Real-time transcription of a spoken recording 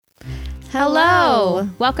Hello!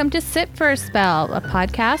 Welcome to Sit for a Spell, a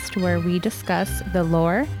podcast where we discuss the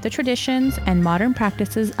lore, the traditions, and modern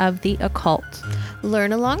practices of the occult.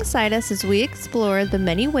 Learn alongside us as we explore the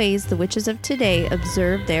many ways the witches of today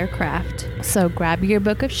observe their craft. So grab your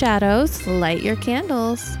book of shadows, light your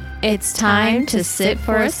candles. It's time to sit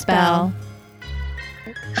for a spell.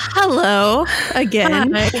 Hello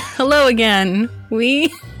again. Hi. Hello again.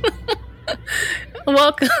 We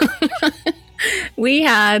welcome. We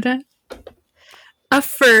had a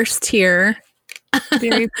first here.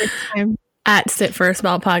 Very first time. At Sit for a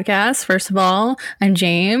Spell podcast. First of all, I'm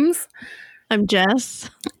James. I'm Jess.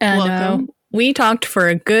 And welcome. We talked for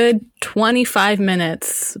a good 20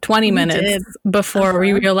 minutes before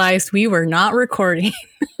we realized we were not recording.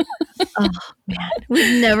 Oh, man.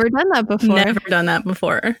 We've never done that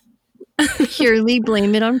before. Purely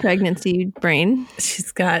blame it on pregnancy brain.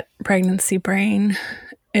 She's got pregnancy brain.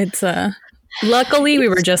 It's luckily we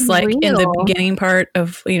were just like in the beginning part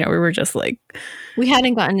of, we were just like, we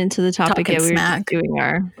hadn't gotten into the topic yet. We were just doing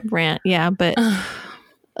our rant. Yeah, but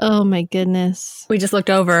oh my goodness. We just looked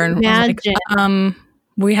over and was like,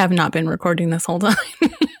 we have not been recording this whole time.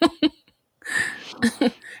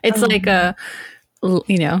 It's like a,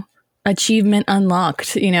 achievement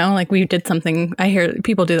unlocked, like we did something. I hear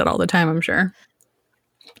people do that all the time, I'm sure.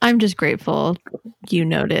 I'm just grateful you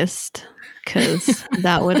noticed, because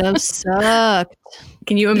that would have sucked.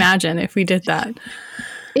 Can you imagine if we did that?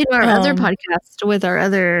 In our other podcast with our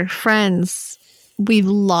other friends, we've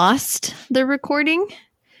lost the recording.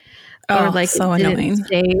 Or like so annoying.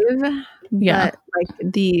 Save, yeah. But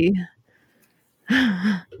like the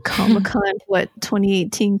Comic-Con,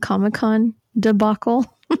 2018 Comic-Con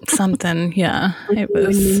debacle. Something, yeah. It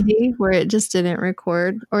was where it just didn't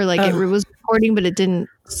record, or like it was recording but it didn't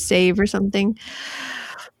save or something.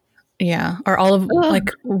 Yeah, or all of like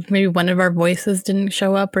maybe one of our voices didn't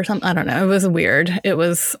show up or something. I don't know. It was weird. It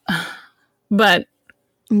was, but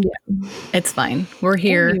yeah, it's fine. We're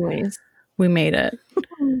here. Anyways. We made it.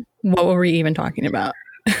 What were we even talking about?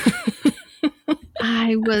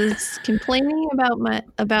 I was complaining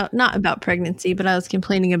about not about pregnancy, but I was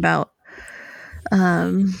complaining about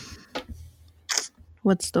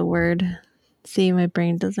what's the word? See, my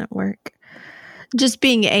brain doesn't work. Just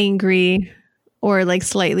being angry or like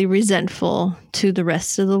slightly resentful to the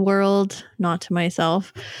rest of the world, not to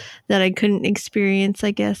myself, that I couldn't experience, I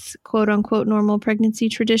guess, quote unquote, normal pregnancy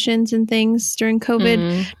traditions and things during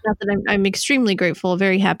COVID. Not that I'm extremely grateful,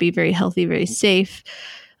 very happy, very healthy, very safe.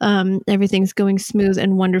 Everything's going smooth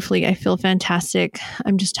and wonderfully. I feel fantastic.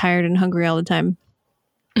 I'm just tired and hungry all the time.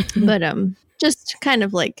 But just kind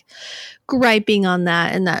of like griping on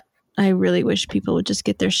that, and that I really wish people would just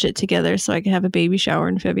get their shit together so I could have a baby shower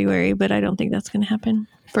in February, but I don't think that's going to happen.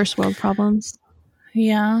 First world problems.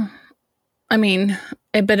 Yeah. I mean,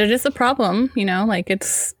 but it is a problem, like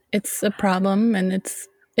it's a problem, and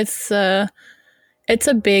it's a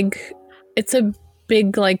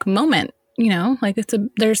big like moment, like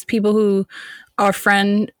there's people who, our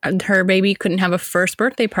friend, her baby couldn't have a first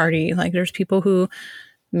birthday party. Like there's people who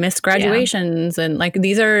miss graduations, and like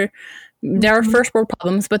there are first world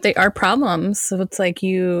problems, but they are problems. So it's like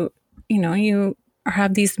you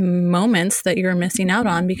have these moments that you're missing out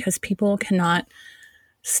on because people cannot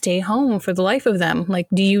stay home for the life of them. Like,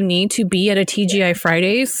 do you need to be at a TGI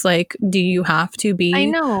Fridays? Like, do you have to be? I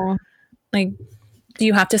know. Like, do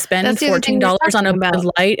you have to spend $14 on a Bud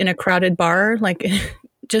Light in a crowded bar? Like,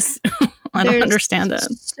 just I don't understand it.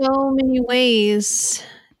 So many ways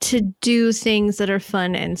to do things that are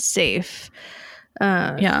fun and safe.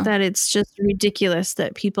 That it's just ridiculous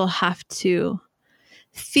that people have to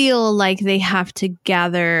feel like they have to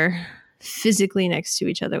gather physically next to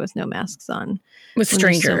each other with no masks on. With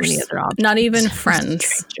strangers. So not even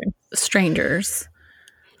friends. Strangers.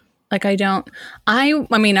 Like I'm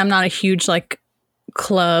not a huge like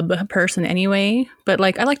club person anyway, but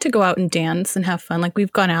like I like to go out and dance and have fun. Like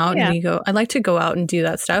we've gone out and I like to go out and do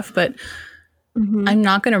that stuff, but I'm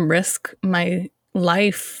not going to risk my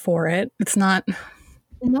life for it.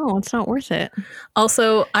 No, it's not worth it.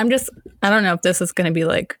 Also, I don't know if this is going to be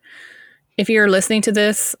like, if you're listening to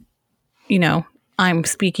this, I'm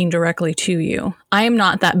speaking directly to you. I am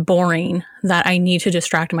not that boring that I need to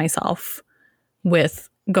distract myself with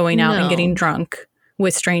going out and getting drunk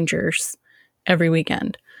with strangers every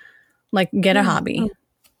weekend. Like, get a hobby.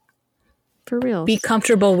 For real. Be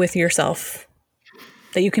comfortable with yourself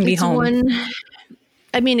that you can be home.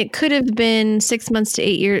 It could have been 6 months to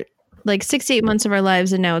 8 years, like 6 to 8 months of our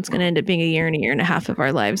lives, and now it's going to end up being a year and a half of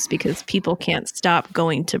our lives because people can't stop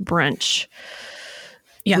going to brunch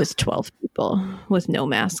with 12 people with no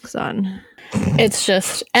masks on. It's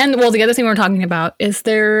just, and well, the other thing we're talking about is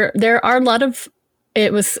there are a lot of,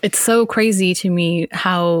 it's so crazy to me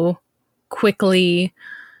how quickly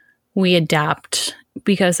we adapt,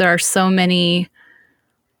 because there are so many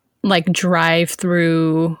like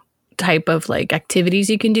drive-through type of like activities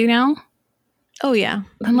you can do now. Oh yeah.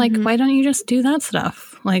 I'm like, why don't you just do that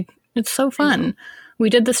stuff? Like, it's so fun. We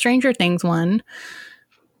did the Stranger Things one,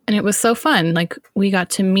 and it was so fun. Like, we got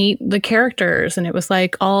to meet the characters, and it was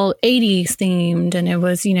like all 80s themed, and it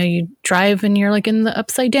was, you know, you drive and you're like in the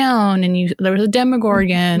Upside Down, and there was a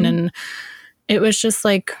Demogorgon, and it was just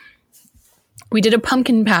like, we did a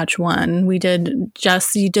pumpkin patch one. You did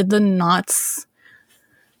the Knott's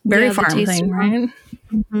Berry Farm thing, right?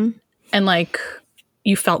 Mm-hmm. And like,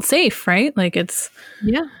 you felt safe, right? Like, it's...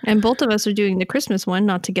 Yeah, and both of us are doing the Christmas one,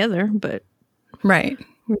 not together, but... Right,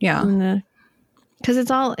 yeah.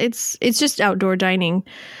 Because it's just outdoor dining.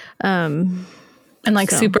 And like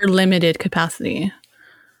super limited capacity.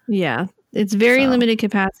 Yeah, it's very limited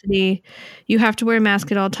capacity. You have to wear a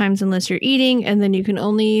mask at all times unless you're eating, and then you can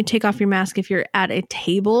only take off your mask if you're at a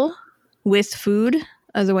table with food.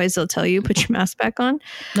 Otherwise, they'll tell you, put your mask back on.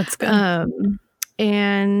 That's good.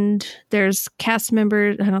 And there's cast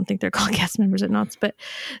members. I don't think they're called cast members at Knott's, but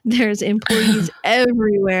there's employees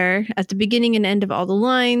everywhere at the beginning and end of all the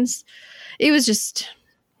lines. It was just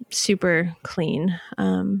super clean,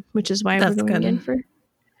 which is why we're going in for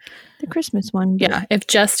the Christmas one. But yeah, if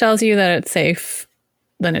Jess tells you that it's safe,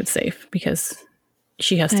 then it's safe, because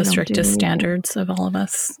she has the strictest standards of all of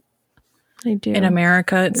us. I do. In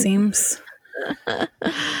America, it seems.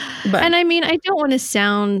 But, and I mean, I don't want to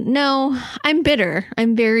sound... No, I'm bitter.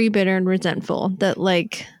 I'm very bitter and resentful that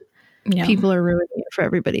like people are ruining it for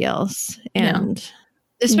everybody else. And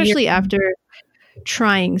especially after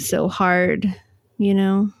trying so hard, you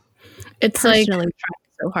know? It's like... trying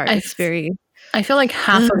so hard. It's very... I feel like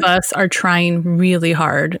half of us are trying really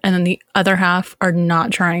hard, and then the other half are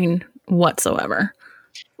not trying whatsoever.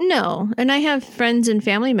 No. And I have friends and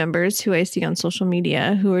family members who I see on social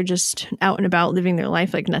media who are just out and about living their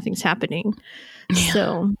life like nothing's happening. Yeah.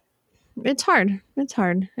 So it's hard. It's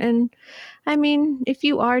hard. And I mean, if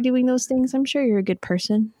you are doing those things, I'm sure you're a good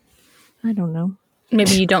person. I don't know.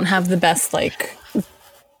 Maybe you don't have the best like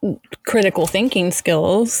critical thinking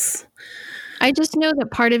skills. I just know that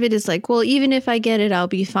part of it is like, well, even if I get it, I'll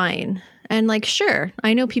be fine. And like, sure,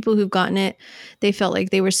 I know people who've gotten it. They felt like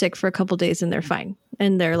they were sick for a couple days and they're fine.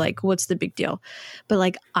 And they're like, what's the big deal? But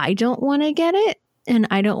like, I don't want to get it. And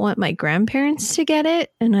I don't want my grandparents to get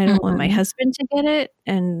it. And I don't want my husband to get it.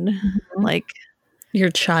 And like your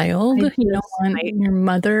child, you don't want your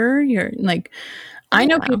mother. You're like, I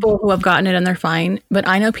know people who have gotten it and they're fine. But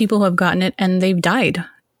I know people who have gotten it and they've died.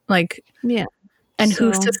 Like, yeah. And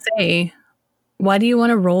who's to say, why do you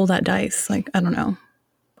want to roll that dice? Like, I don't know.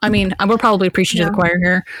 I mean, we're probably preaching to the choir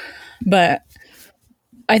here, but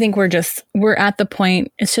I think we're at the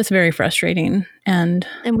point, it's just very frustrating. And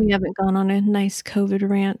we haven't gone on a nice COVID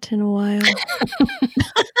rant in a while.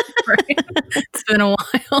 Right? It's been a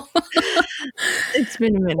while. It's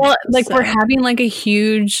been a minute. Well, like we're having like a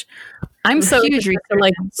huge, I'm so huge to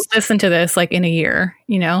like listen to this like in a year,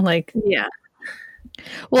 you know, like. Yeah.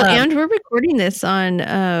 Well, and we're recording this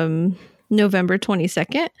on November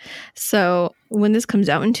 22nd. So when this comes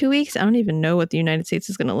out in 2 weeks, I don't even know what the United States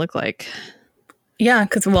is going to look like. Yeah,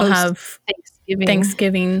 because we'll have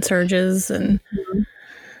Thanksgiving surges, and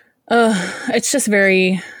it's just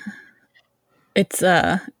very, it's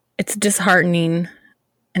disheartening,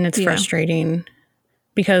 and it's frustrating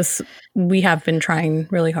because we have been trying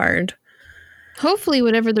really hard. Hopefully,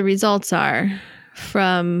 whatever the results are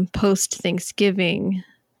from post Thanksgiving,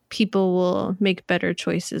 people will make better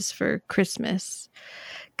choices for Christmas.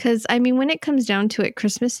 Because I mean, when it comes down to it,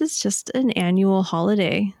 Christmas is just an annual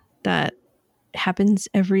holiday that happens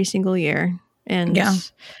every single year, and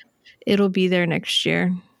it'll be there next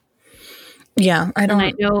year. Yeah, I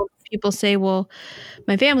know people say, well,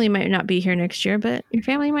 my family might not be here next year, but your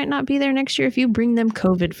family might not be there next year if you bring them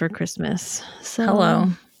COVID for Christmas. So hello.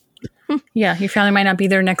 Yeah, your family might not be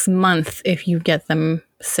there next month if you get them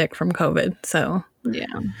sick from COVID. So yeah,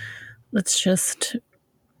 let's just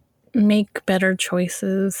make better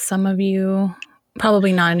choices. Some of you,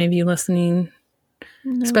 probably not any of you listening.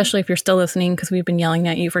 No. Especially if you're still listening, because we've been yelling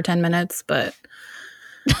at you for 10 minutes, but...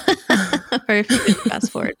 or if you can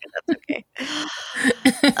fast forward, that's okay.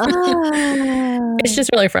 It's just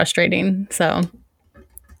really frustrating. So,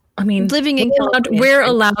 I mean, we're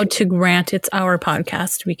allowed to grant it's our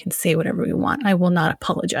podcast. We can say whatever we want. I will not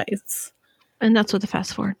apologize. And that's what the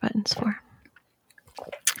fast forward button's for.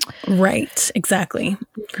 Right. Exactly.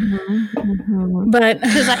 Mm-hmm. But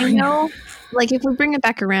because I know, like, if we bring it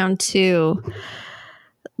back around to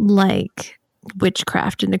like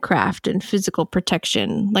witchcraft and the craft and physical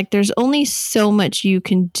protection, like there's only so much you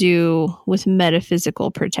can do with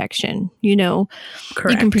metaphysical protection. You know,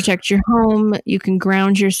 correct. you can protect your home, you can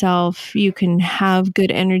ground yourself, you can have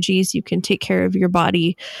good energies, you can take care of your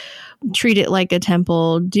body, treat it like a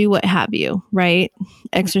temple, do what have you, right?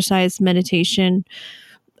 Exercise, meditation,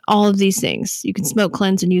 all of these things. You can smoke,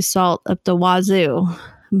 cleanse, and use salt up the wazoo,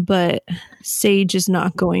 but sage is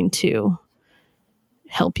not going to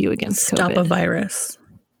help you against Stop COVID. a virus.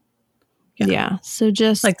 Yeah. So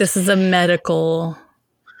just Like this is a medical,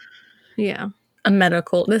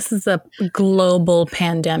 this is a global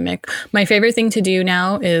pandemic. My favorite thing to do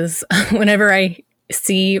now is whenever I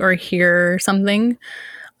see or hear something,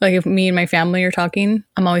 like if me and my family are talking,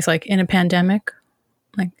 I'm always like, in a pandemic?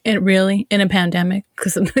 Like, really? In a pandemic?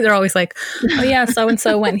 Because they're always like, oh yeah,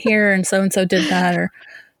 so-and-so went here and so-and-so did that, or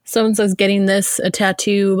so-and-so's getting this, a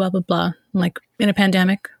tattoo, blah, blah, blah. I'm like, in a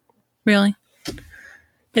pandemic? Really?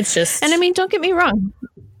 It's just... And I mean, don't get me wrong.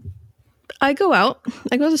 I go out.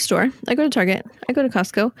 I go to the store. I go to Target. I go to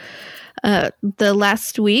Costco. The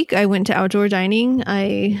last week, I went to outdoor dining.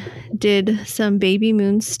 I did some baby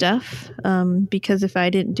moon stuff because if I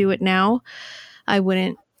didn't do it now, I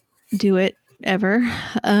wouldn't do it ever.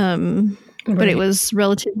 But it was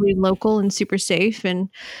relatively local and super safe. And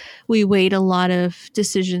we weighed a lot of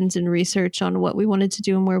decisions and research on what we wanted to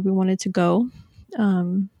do and where we wanted to go.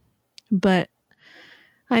 But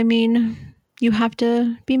I mean, you have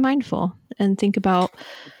to be mindful and think about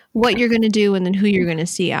what you're going to do and then who you're going to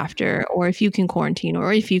see after, or if you can quarantine,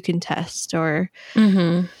 or if you can test, or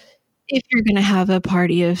if you're going to have a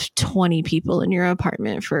party of 20 people in your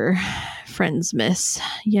apartment for Friendsmas,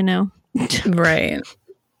 you know? Right.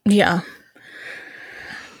 Yeah.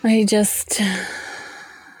 I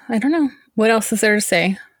don't know. What else is there to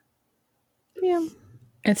say? Yeah.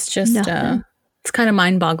 It's just, it's kind of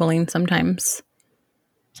mind-boggling sometimes.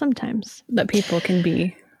 Sometimes. That people can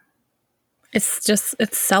be. It's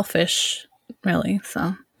selfish, really. So,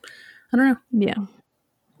 I don't know. Yeah.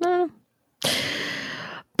 I don't know.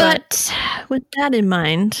 But with that in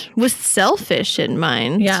mind, with selfish in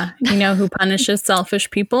mind. Yeah. You know who punishes selfish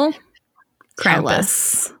people?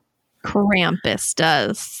 Krampus. Krampus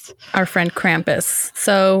does. Our friend Krampus.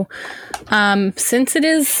 So, since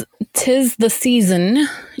tis the season,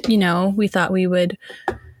 you know, we thought we would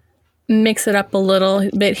mix it up a little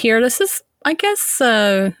bit here. This is, I guess,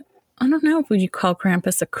 I don't know, would you call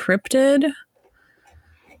Krampus a cryptid?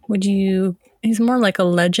 He's more like a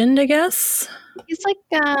legend, I guess. He's like,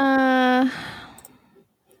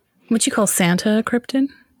 Would you call Santa a cryptid?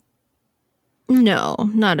 No,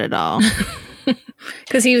 not at all.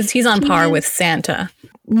 Because he's on par with Santa.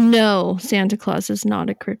 No, Santa Claus is not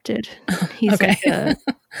a cryptid. He's okay.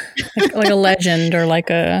 like a legend or like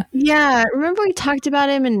a... Yeah, remember we talked about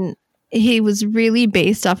him and he was really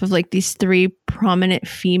based off of like these three prominent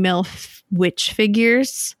female witch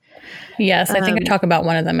figures. Yes, I think I talk about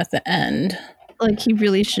one of them at the end. Like he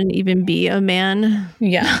really shouldn't even be a man.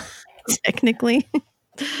 Yeah. Technically.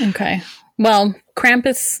 Okay. Well,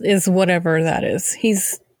 Krampus is whatever that is.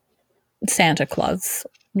 He's Santa Claus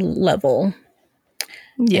level.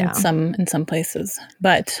 Yeah. In some places.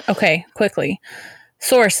 But okay, quickly.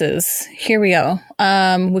 Sources. Here we go.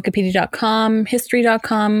 Wikipedia.com,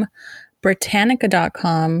 history.com,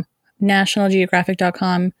 Britannica.com,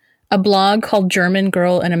 nationalgeographic.com, a blog called German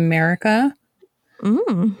Girl in America,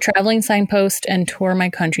 traveling signpost, and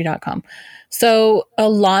tourmycountry.com. So a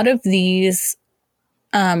lot of these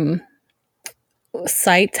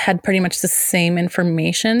sites had pretty much the same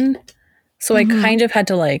information. So I kind of had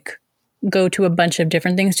to like go to a bunch of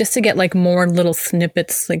different things just to get like more little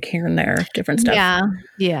snippets like here and there, different stuff. Yeah.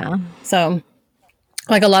 Yeah. So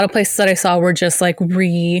like a lot of places that I saw were just like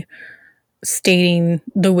restating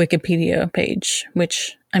the Wikipedia page,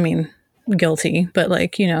 which I mean, guilty, but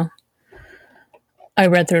like, you know, I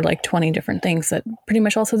read through like 20 different things that pretty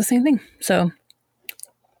much all said the same thing. So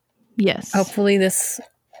yes, hopefully this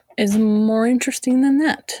is more interesting than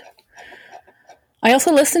that. I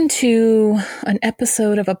also listened to an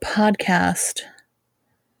episode of a podcast.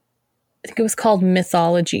 I think it was called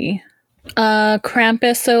Mythology.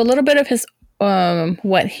 Krampus. So a little bit of his,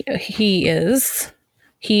 what he is.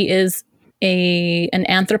 He is an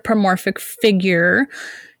anthropomorphic figure.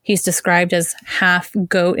 He's described as half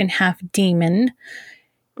goat and half demon.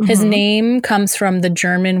 His name comes from the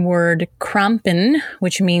German word Krampen,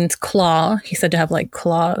 which means claw. He's said to have like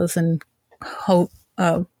claws and what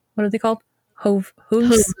are they called? Hooves.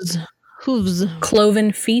 Hooves.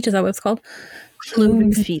 Cloven feet. Is that what it's called?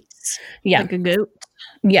 Cloven feet. Yeah. Like a goat.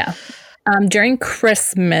 Yeah. During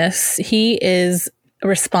Christmas, he is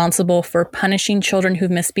responsible for punishing children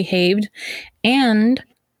who've misbehaved, and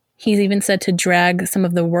he's even said to drag some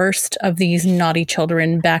of the worst of these naughty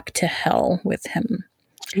children back to hell with him.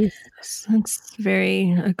 Jesus, that's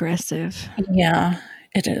very aggressive. Yeah,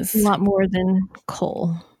 it is. A lot more than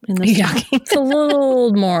coal in the Yeah, stocking. it's a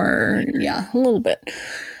little more, a little bit.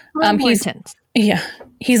 More intense. Yeah,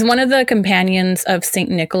 he's one of the companions of Saint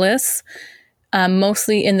Nicholas,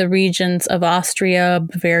 mostly in the regions of Austria,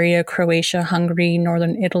 Bavaria, Croatia, Hungary,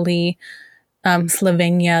 northern Italy,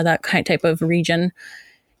 Slovenia, that type of region.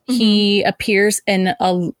 He appears in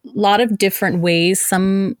a lot of different ways.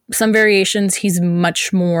 Some variations he's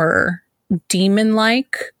much more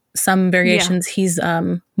demon-like. Some variations he's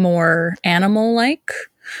more animal-like.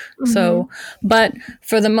 So, but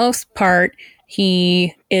for the most part,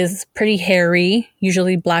 he is pretty hairy,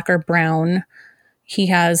 usually black or brown. He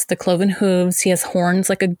has the cloven hooves. He has horns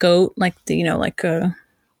like a goat, like the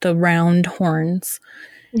round horns.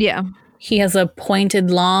 Yeah. He has a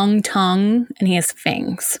pointed long tongue, and he has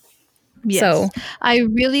fangs. Yes. So I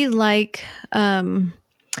really like I'm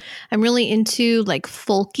really into like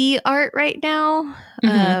folky art right now.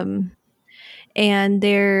 And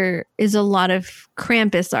there is a lot of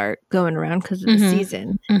Krampus art going around because of the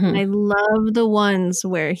season. And I love the ones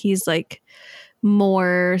where he's like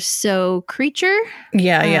more so creature.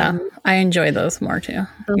 Yeah. I enjoy those more too.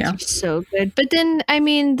 Those are so good. But then I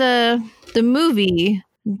mean the movie,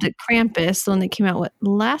 the Krampus, the one that came out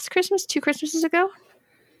last Christmas, 2 Christmases ago?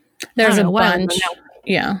 There's a bunch.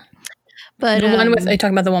 Yeah. But the one with, are you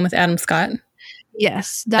talking about the one with Adam Scott?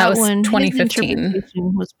 Yes, that was one. 2015. His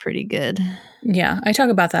interpretation was pretty good. Yeah, I talk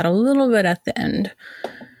about that a little bit at the end.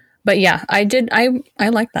 But yeah, I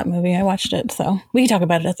liked that movie. I watched it, so we can talk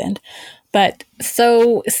about it at the end. But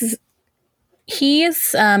so he is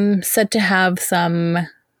said to have some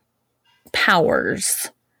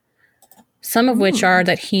powers, some of which are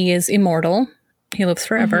that he is immortal. He lives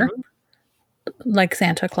forever, like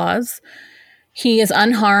Santa Claus. He is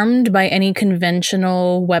unharmed by any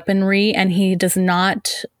conventional weaponry, and he does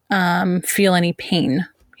not feel any pain.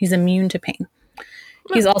 He's immune to pain.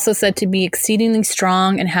 He's also said to be exceedingly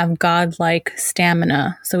strong and have godlike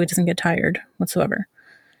stamina, so he doesn't get tired whatsoever.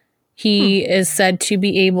 He is said to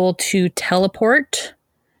be able to teleport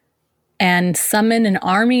and summon an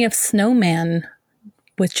army of snowmen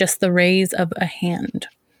with just the raise of a hand.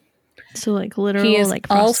 So like literal, he is like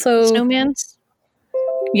also snowmans?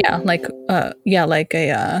 Yeah, like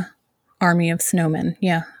a army of snowmen,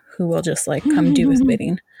 who will just like come do his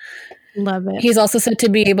bidding. Love it. He's also said to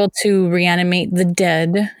be able to reanimate the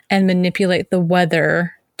dead and manipulate the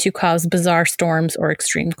weather to cause bizarre storms or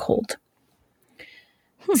extreme cold.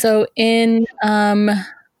 So in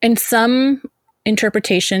some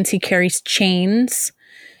interpretations, he carries chains,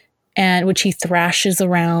 and which he thrashes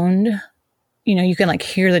around. You know, you can like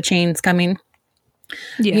hear the chains coming.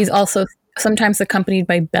 Yeah. He's also sometimes accompanied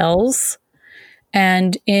by bells.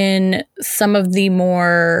 And in some of the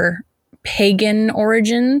more pagan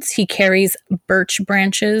origins, he carries birch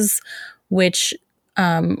branches, which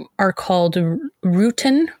are called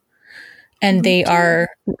rutin. And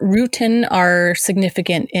rutin are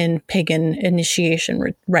significant in pagan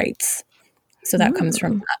initiation rites. So that comes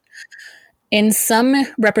from that. In some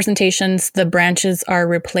representations, the branches are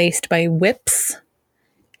replaced by whips,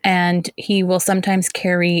 and he will sometimes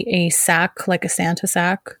carry a sack, like a Santa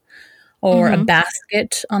sack, or a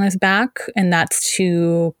basket on his back, and that's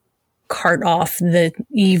to cart off the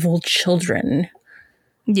evil children.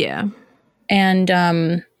 Yeah.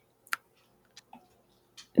 And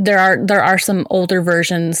there are some older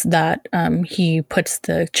versions that he puts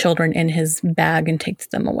the children in his bag and takes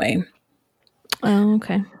them away. Oh,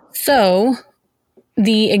 okay. So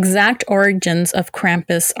the exact origins of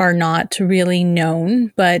Krampus are not really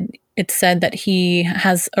known, but it's said that he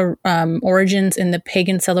has origins in the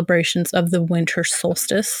pagan celebrations of the winter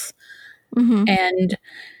solstice. And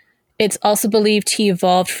it's also believed he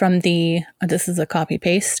evolved from this is a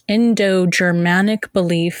copy-paste, Indo-Germanic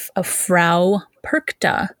belief of Frau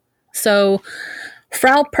Perchta. So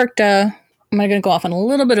Frau Perchta, I'm going to go off on a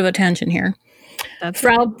little bit of a tangent here.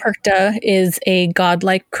 Frau Perchta is a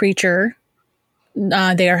godlike creature.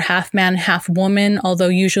 They are half man, half woman, although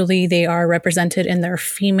usually they are represented in their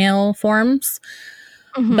female forms.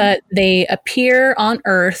 But they appear on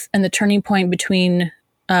Earth in the turning point between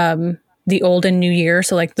the old and new year,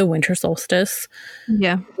 so like the winter solstice,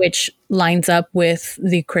 which lines up with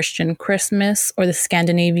the Christian Christmas or the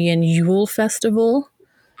Scandinavian Yule festival.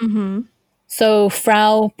 So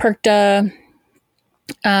Frau Perchta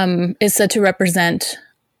is said to represent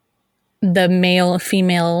the male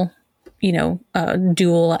female,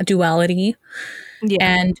 duality,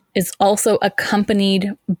 and is also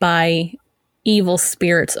accompanied by evil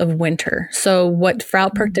spirits of winter. So what Frau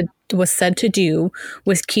Perk was said to do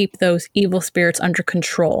was keep those evil spirits under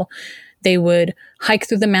control. They would hike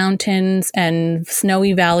through the mountains and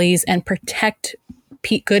snowy valleys and protect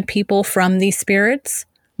good people from these spirits.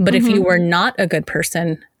 But if you were not a good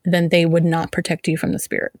person, then they would not protect you from the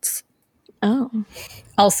spirits. Oh.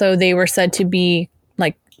 Also, they were said to be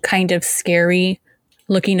like kind of scary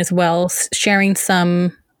looking as well, sharing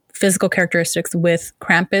some physical characteristics with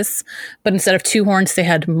Krampus, but instead of 2 horns, they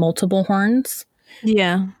had multiple horns.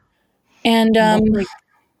 Yeah. And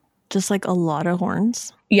just like a lot of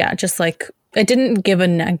horns. Yeah, just like it didn't give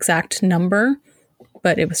an exact number,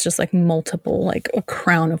 but it was just like multiple, like a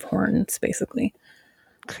crown of horns, basically.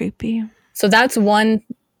 Creepy. So that's one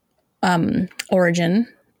origin.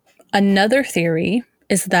 Another theory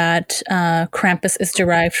is that Krampus is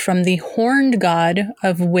derived from the horned god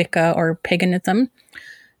of Wicca or paganism.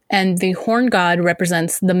 And the horned god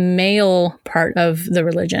represents the male part of the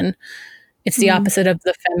religion. It's the opposite of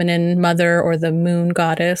the feminine mother or the moon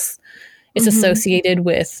goddess. It's associated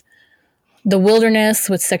with the wilderness,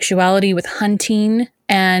 with sexuality, with hunting,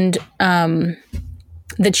 and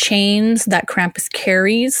the chains that Krampus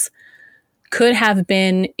carries could have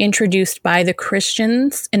been introduced by the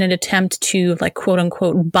Christians in an attempt to, like, quote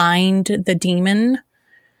unquote, bind the demon.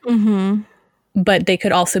 Mm-hmm. But they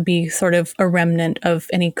could also be sort of a remnant of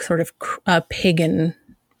any sort of pagan,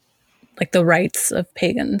 like the rites of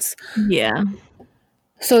pagans. Yeah.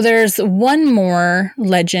 So there's one more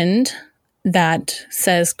legend that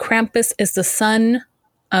says Krampus is the son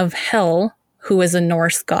of Hel, who is a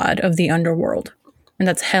Norse god of the underworld. And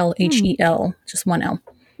that's Hel, Hel, just one L.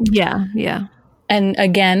 Yeah, yeah. And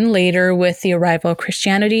again, later with the arrival of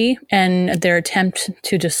Christianity and their attempt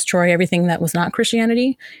to destroy everything that was not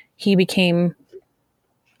Christianity, he became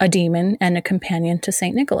a demon and a companion to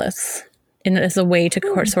Saint Nicholas, and as a way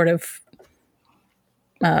to sort of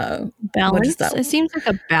balance. It seems like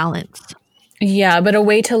a balance. Yeah, but a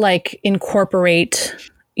way to like incorporate,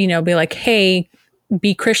 be like, hey,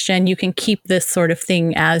 be Christian. You can keep this sort of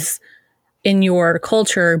thing as in your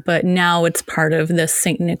culture, but now it's part of this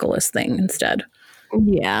Saint Nicholas thing instead.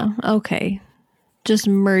 Yeah. Okay. Just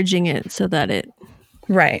merging it so that it.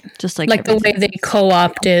 Right. Just like the way they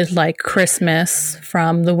co-opted like Christmas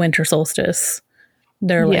from the winter solstice.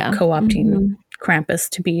 They're like co-opting Krampus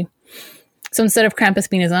to be. So instead of Krampus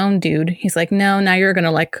being his own dude, he's like, no, now you're going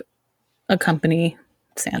to like accompany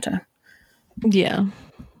Santa. Yeah.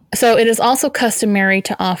 So it is also customary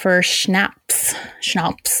to offer schnapps to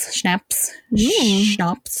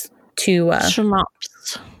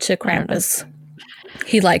Krampus.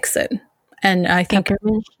 He likes it. And I think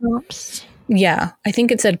peppermint schnapps. Yeah, I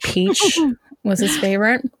think it said peach was his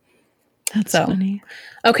favorite. That's funny.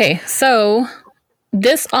 Okay, so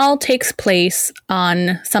this all takes place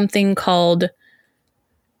on something called,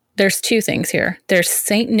 there's 2 things here. There's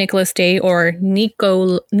St. Nicholas Day or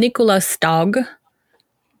Nikolastag,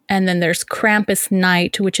 and then there's Krampus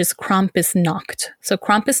Night, which is Krampusnacht. So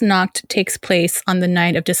Krampusnacht takes place on the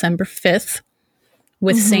night of December 5th,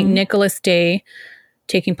 with St. Nicholas Day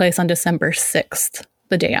taking place on December 6th.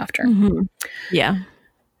 The day after. Yeah.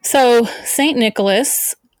 So St.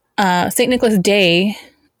 Nicholas Day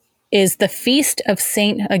is the feast of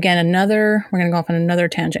we're going to go off on another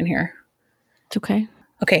tangent here. It's okay.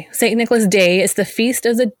 Okay. St. Nicholas Day is the feast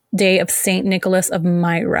of the day of St. Nicholas of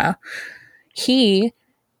Myra. He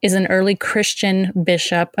is an early Christian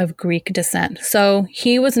bishop of Greek descent. So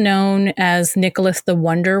he was known as Nicholas the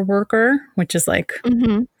Wonder Worker, which is like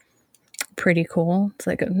pretty cool. It's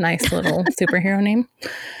like a nice little superhero name.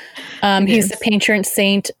 He's the patron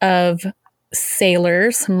saint of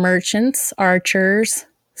sailors, merchants, archers,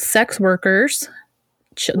 sex workers.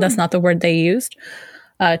 That's not the word they used.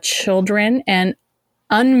 Children and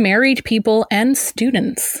unmarried people and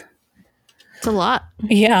students. It's a lot.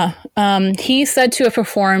 Yeah. He's said to have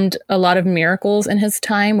performed a lot of miracles in his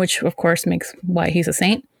time, which of course makes why he's a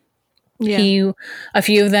saint. Yeah. A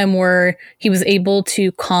few of them were, he was able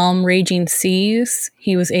to calm raging seas.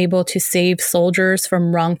 He was able to save soldiers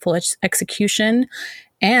from wrongful execution.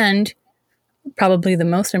 And probably the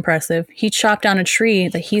most impressive, he chopped down a tree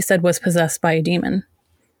that he said was possessed by a demon.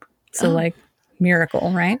 So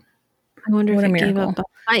miracle, right? I wonder if it gave up a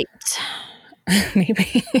fight.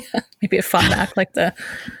 Maybe it fought back like the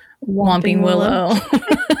Whomping Willow.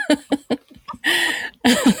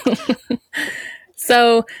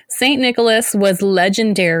 So St. Nicholas was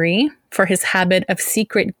legendary for his habit of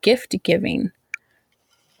secret gift giving.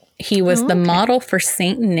 He was the model for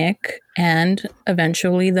Saint Nick and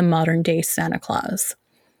eventually the modern day Santa Claus.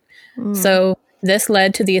 So this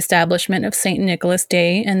led to the establishment of St. Nicholas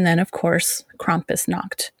Day and then, of course,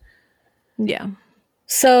 Krampusnacht. Yeah.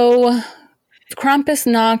 So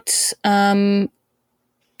Krampusnacht,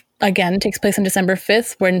 again, takes place on December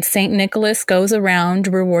 5th when St. Nicholas goes around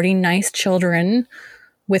rewarding nice children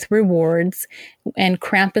with rewards. And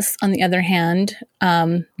Krampus, on the other hand,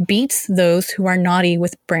 beats those who are naughty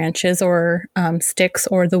with branches or sticks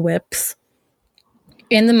or the whips.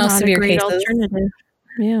 In the most severe cases... alternative.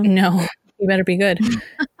 Yeah. No, you better be good.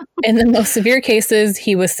 In the most severe cases,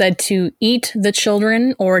 he was said to eat the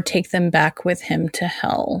children or take them back with him to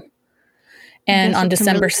hell. And on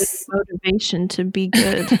December... motivation to be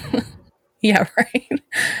good. Yeah, right.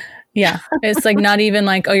 Yeah. It's like not even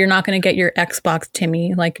like, oh, you're not going to get your Xbox,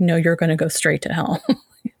 Timmy. Like, no, you're going to go straight to hell.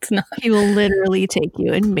 It's not. He will literally take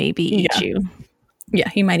you and maybe eat you. Yeah,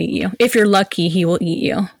 he might eat you. If you're lucky, he will eat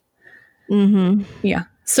you. Mm-hmm. Yeah.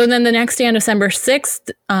 So then the next day on December 6th,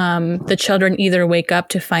 the children either wake up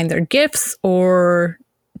to find their gifts or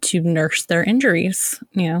to nurse their injuries,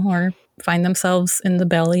 or find themselves in the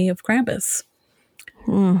belly of Krampus.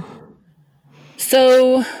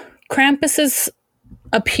 So Krampus's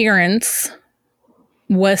appearance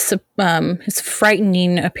was, his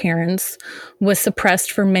frightening appearance was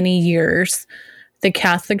suppressed for many years. The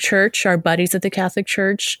Catholic Church, our buddies at the Catholic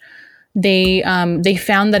Church, they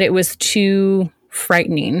found that it was too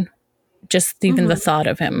frightening, just even the thought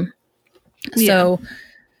of him. Yeah. So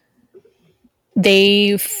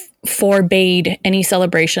they forbade any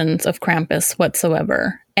celebrations of Krampus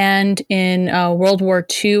whatsoever. And in World War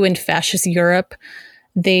II in fascist Europe,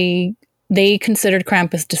 they considered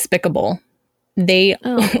Krampus despicable. They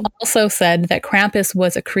also said that Krampus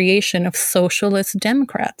was a creation of socialist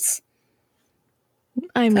Democrats.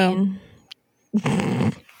 I mean,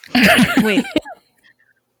 wait.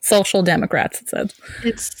 Social Democrats, it said.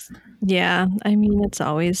 I mean, it's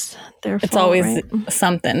always their fault. It's always right?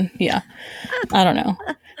 something. Yeah. I don't know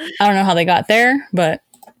how they got there, but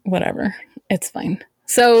whatever. It's fine.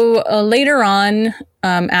 So later on,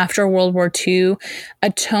 after World War II, a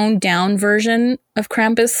toned down version of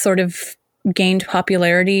Krampus sort of gained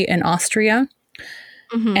popularity in Austria.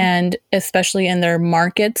 And especially in their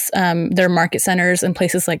markets, their market centers in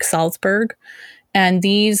places like Salzburg. And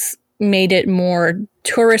these made it more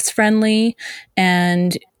tourist friendly,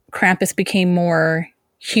 and Krampus became more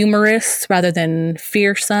humorous rather than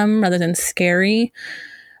fearsome, rather than scary.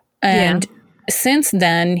 And since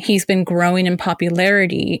then, he's been growing in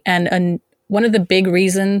popularity. And one of the big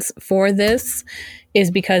reasons for this is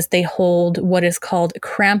because they hold what is called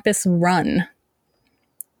Krampus Run,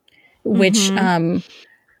 which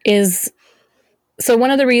is... So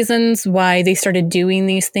one of the reasons why they started doing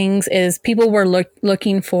these things is people were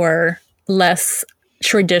looking for less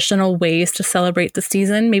traditional ways to celebrate the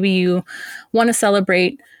season. Maybe you want to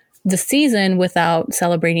celebrate the season without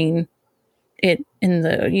celebrating it in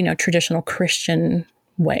the, traditional Christian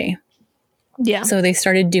way. Yeah. So they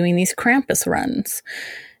started doing these Krampus runs.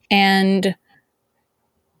 And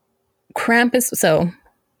Krampus... So,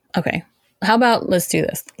 okay. How about let's do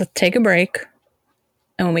this. Let's take a break.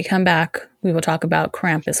 And when we come back, we will talk about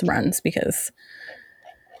Krampus runs because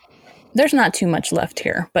there's not too much left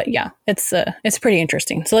here. But yeah, it's pretty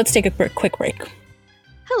interesting. So let's take a quick break.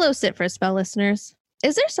 Hello, Sit for a Spell listeners.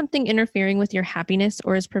 Is there something interfering with your happiness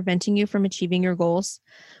or is preventing you from achieving your goals?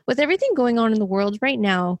 With everything going on in the world right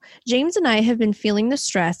now, James and I have been feeling the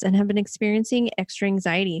stress and have been experiencing extra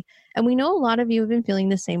anxiety. And we know a lot of you have been feeling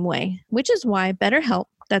the same way, which is why BetterHelp,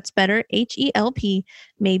 that's better, H-E-L-P,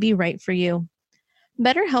 may be right for you.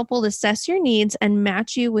 BetterHelp will assess your needs and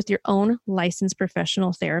match you with your own licensed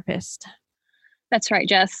professional therapist. That's right,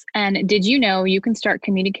 Jess. And did you know you can start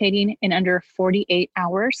communicating in under 48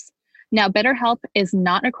 hours? Now, BetterHelp is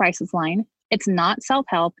not a crisis line. It's not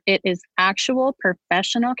self-help. It is actual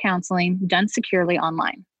professional counseling done securely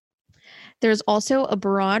online. There's also a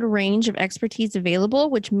broad range of expertise available,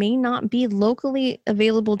 which may not be locally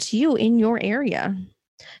available to you in your area.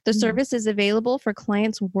 The service is available for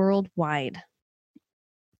clients worldwide.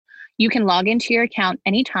 You can log into your account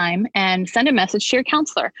anytime and send a message to your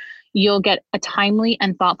counselor. You'll get a timely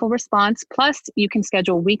and thoughtful response. Plus, you can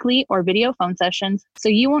schedule weekly or video phone sessions so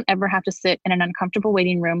you won't ever have to sit in an uncomfortable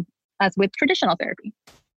waiting room as with traditional therapy.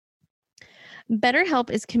 BetterHelp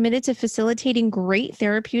is committed to facilitating great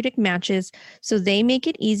therapeutic matches so they make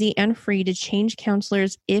it easy and free to change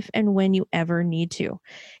counselors if and when you ever need to.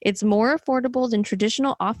 It's more affordable than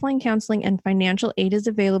traditional offline counseling, and financial aid is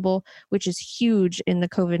available, which is huge in the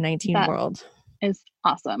COVID-19 world. Is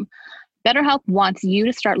awesome. BetterHelp wants you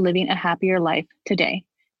to start living a happier life today.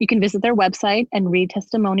 You can visit their website and read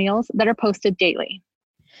testimonials that are posted daily.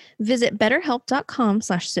 Visit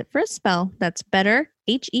betterhelp.com/sitforaspell. That's better,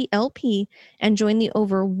 HELP, and join the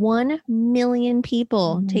over 1 million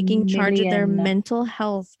people taking charge of their mental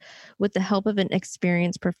health with the help of an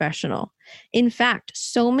experienced professional. In fact,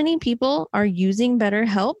 so many people are using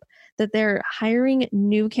BetterHelp that they're hiring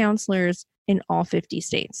new counselors in all 50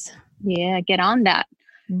 states. Yeah, get on that.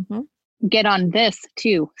 Get on this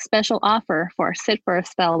too. Special offer for Sit for a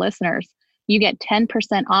Spell listeners. You get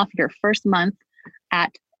 10% off your first month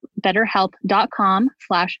at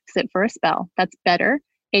betterhelp.com/sitforaspell. That's better,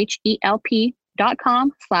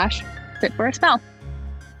 HELP.com/sitforaspell.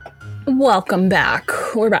 Welcome back.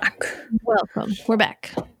 We're back. Welcome. We're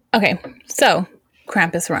back. Okay, so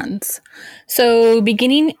Krampus runs. So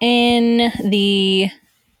beginning in the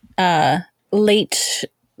late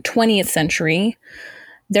 20th century,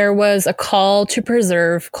 there was a call to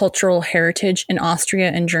preserve cultural heritage in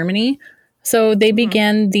Austria and Germany. So they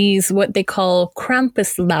began these, what they call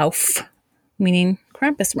Krampuslauf, meaning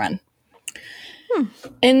Krampus run.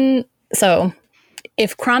 And so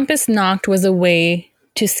if Krampusnacht was a way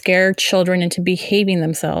to scare children into behaving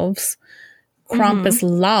themselves,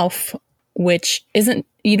 Krampuslauf, which isn't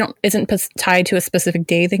tied to a specific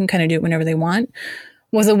day, they can kind of do it whenever they want,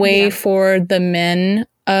 was a way for the men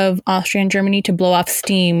of Austria and Germany to blow off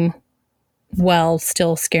steam while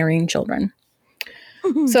still scaring children.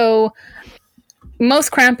 So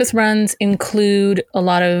most Krampus runs include a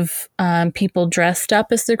lot of people dressed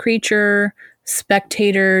up as the creature,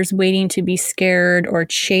 spectators waiting to be scared or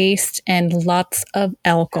chased, and lots of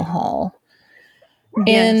alcohol.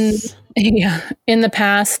 Yes. In the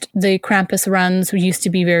past, the Krampus runs used to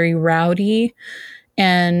be very rowdy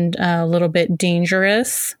and a little bit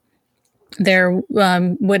dangerous. There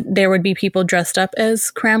would be people dressed up as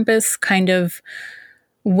Krampus, kind of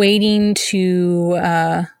waiting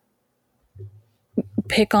to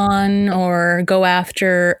pick on or go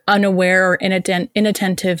after unaware or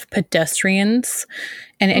inattentive pedestrians,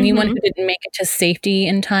 and anyone who didn't make it to safety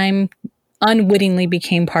in time unwittingly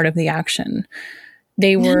became part of the action.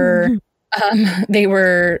 They were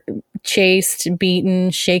chased,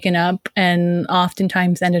 beaten, shaken up, and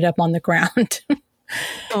oftentimes ended up on the ground.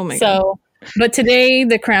 Oh my God. But today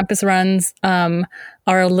the Krampus runs are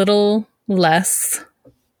a little less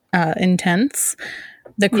intense.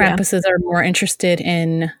 The Krampuses are more interested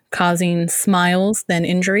in causing smiles than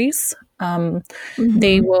injuries.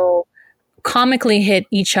 They will comically hit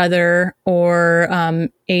each other or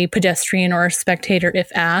a pedestrian or a spectator if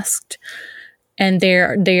asked. And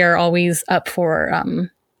they are always up for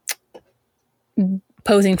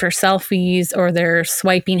posing for selfies, or they're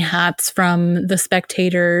swiping hats from the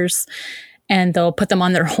spectators, and they'll put them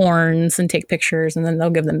on their horns and take pictures, and then they'll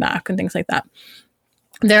give them back and things like that.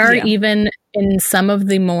 There are even, in some of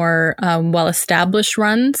the more well-established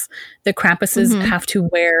runs, the Krampuses have to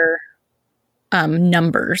wear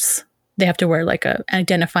numbers. They have to wear like an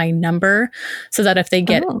identifying number so that if they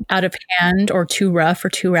get out of hand or too rough or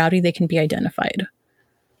too rowdy, they can be identified.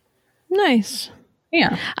 Nice.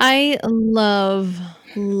 Yeah. I love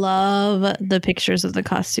the pictures of the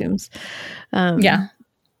costumes.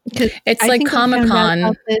 It's like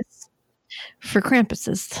Comic-Con for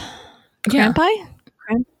Krampuses. Yeah.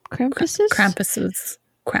 Krampuses?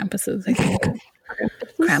 Krampuses, I think.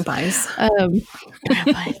 Krampus.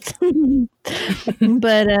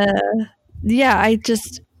 But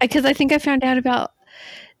because I think I found out about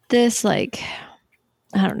this like,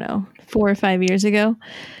 I don't know, 4 or 5 years ago.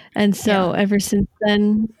 And so ever since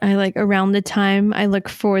then, I like around the time I look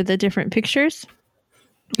for the different pictures.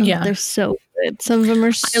 They're so good. Some of them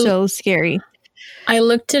are so scary. I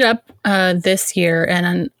looked it up this year,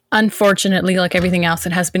 and unfortunately, like everything else,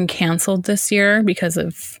 it has been canceled this year because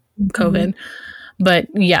of COVID. But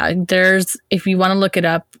yeah, if you want to look it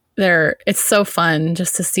up, it's so fun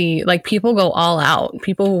just to see, like, people go all out.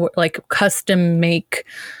 People like custom make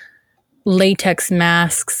latex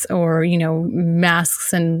masks, or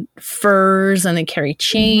masks and furs, and they carry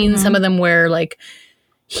chains. Some of them wear like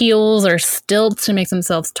heels or stilts to make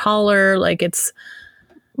themselves taller. Like it's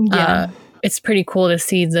pretty cool to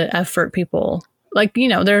see the effort people, like,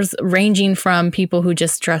 there's ranging from people who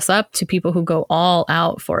just dress up to people who go all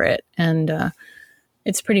out for it. And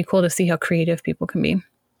it's pretty cool to see how creative people can be.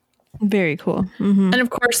 Very cool. And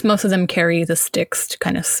of course, most of them carry the sticks to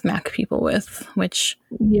kind of smack people with, which,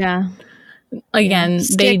 again,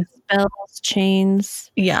 sticks, bells, chains.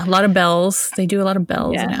 Yeah, a lot of bells. They do a lot of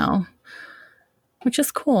bells now, which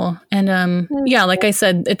is cool. And like I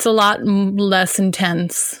said, it's a lot less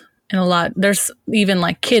intense, and there's even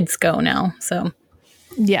like kids go now. So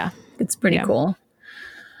yeah, it's pretty cool.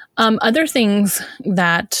 Other things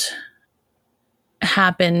that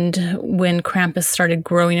happened when Krampus started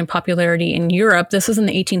growing in popularity in Europe, this was in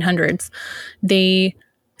the 1800s, they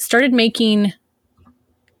started making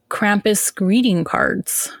Krampus greeting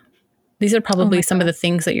cards. These are probably some of the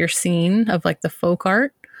things that you're seeing of like the folk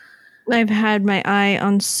art. I've had my eye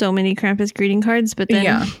on so many Krampus greeting cards, but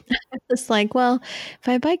then it's like, well, if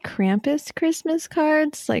I buy Krampus Christmas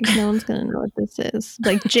cards, like no one's gonna know what this is.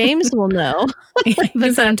 Like James will know. You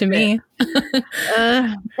send them to me.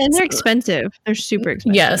 And they're expensive. They're super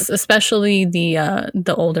expensive. Yes, especially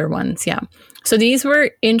the older ones. Yeah. So these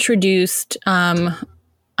were introduced. I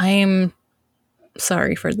am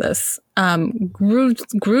sorry for this.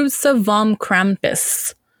 Grüße vom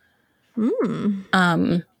Krampus.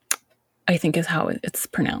 I think is how it's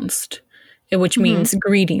pronounced, which means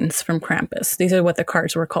greetings from Krampus. These are what the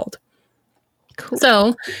cards were called. Cool.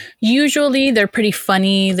 So usually they're pretty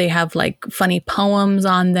funny. They have like funny poems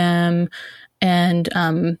on them, and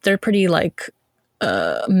they're pretty like,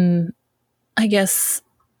 I guess,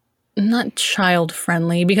 not child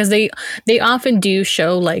friendly, because they often do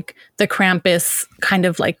show like the Krampus kind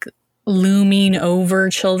of like looming over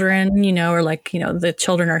children, or like, the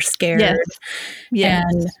children are scared. Yes.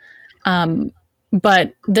 And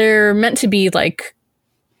but they're meant to be like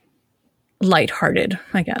lighthearted,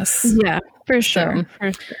 I guess. Yeah, for sure.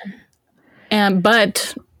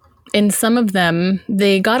 But in some of them,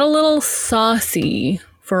 they got a little saucy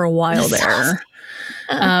for a while there.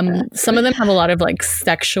 Some of them have a lot of like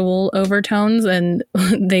sexual overtones, and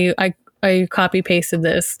I copy pasted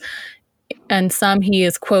this. And some he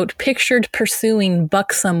is, quote, pictured pursuing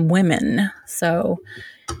buxom women. So,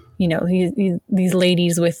 these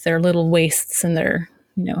ladies with their little waists and their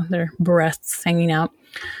breasts hanging out.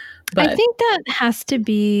 But I think that has to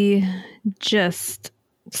be just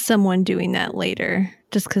someone doing that later,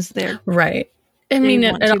 just because they're right. I mean,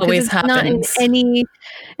 it always happens. And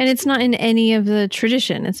it's not in any of the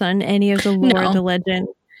tradition. It's not in any of the lore, the legend.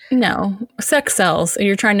 No, sex sells.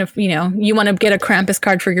 You're trying to, you want to get a Krampus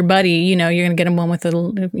card for your buddy. You're going to get him one with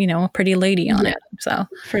a pretty lady on it. So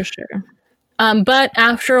for sure. But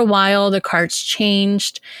after a while, the cards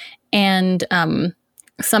changed, and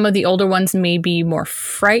some of the older ones may be more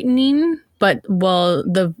frightening. But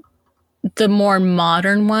the more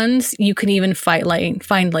modern ones, you can even find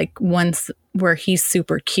like ones where he's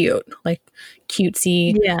super cute, like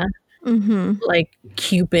cutesy, like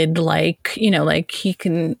Cupid, like like he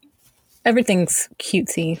can. Everything's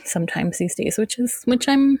cutesy sometimes these days, which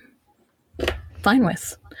I'm fine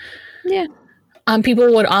with. Yeah.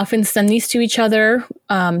 People would often send these to each other,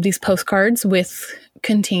 these postcards with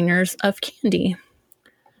containers of candy,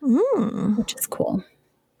 which is cool.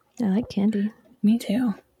 I like candy. Me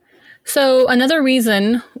too. So another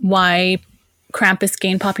reason why Krampus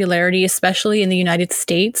gained popularity, especially in the United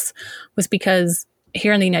States, was because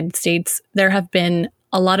here in the United States, there have been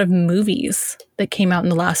a lot of movies that came out in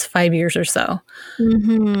the last 5 years or so.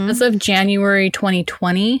 As of January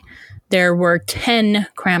 2020, there were 10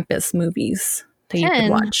 Krampus movies that you could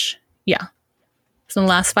watch. Yeah. So in the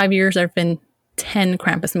last 5 years, there have been 10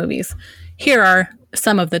 Krampus movies. Here are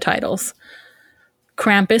some of the titles.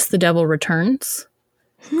 Krampus, the Devil Returns.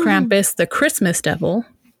 Krampus, the Christmas Devil.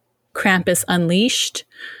 Krampus Unleashed.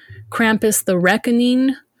 Krampus, the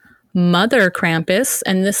Reckoning. Mother Krampus.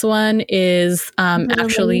 And this one is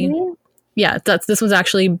actually... Yeah, this was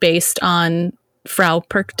actually based on Frau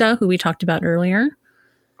Perkta, who we talked about earlier.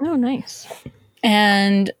 Oh, nice.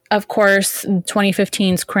 And, of course,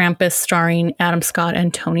 2015's Krampus starring Adam Scott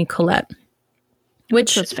and Toni Collette.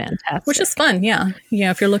 Which was fantastic. Which is fun, yeah.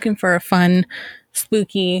 Yeah, if you're looking for a fun,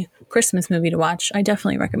 spooky Christmas movie to watch, I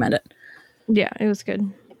definitely recommend it. Yeah, it was good.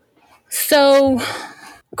 So,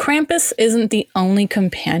 Krampus isn't the only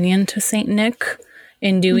companion to Saint Nick.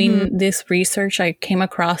 In doing this research, I came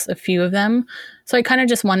across a few of them. So I kind of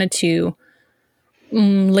just wanted to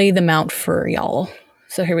lay them out for y'all.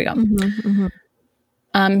 So here we go.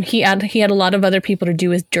 He had a lot of other people to do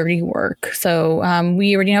his dirty work. So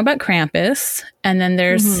we already know about Krampus. And then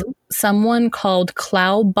there's someone called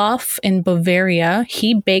Klaubuff in Bavaria.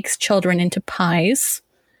 He bakes children into pies.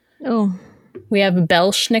 Oh. We have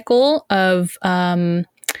Belschnickel of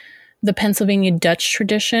the Pennsylvania Dutch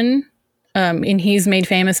tradition. And he's made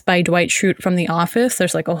famous by Dwight Schrute from The Office.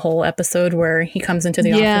 There's like a whole episode where he comes into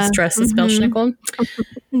the office dressed as Belschnickel.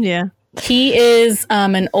 Yeah. He is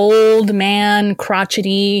an old man,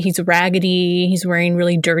 crotchety. He's raggedy. He's wearing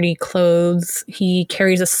really dirty clothes. He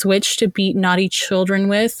carries a switch to beat naughty children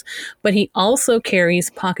with, but he also carries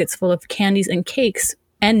pockets full of candies and cakes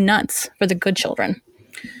and nuts for the good children.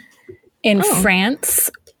 In France,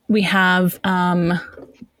 we have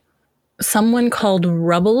someone called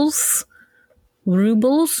Rubles. I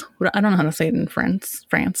don't know how to say it in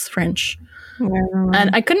French. And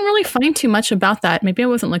I couldn't really find too much about that. Maybe I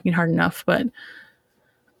wasn't looking hard enough, but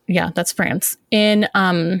yeah, that's France. In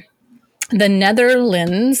the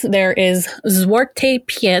Netherlands, there is Zwarte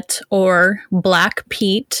Piet, or Black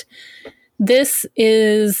Pete. This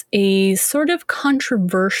is a sort of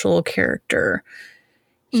controversial character.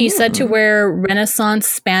 He's said to wear Renaissance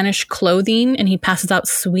Spanish clothing, and he passes out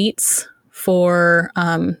sweets for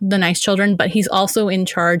the nice children, but he's also in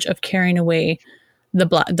charge of carrying away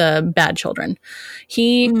the bad children.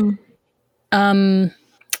 He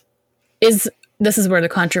this is where the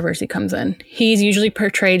controversy comes in. He's usually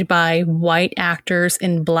portrayed by white actors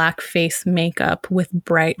in blackface makeup with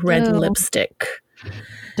bright red lipstick.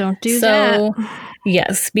 Don't do that.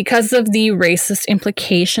 Yes, because of the racist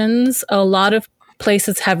implications, a lot of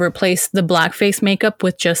places have replaced the blackface makeup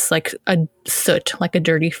with just like a soot, like a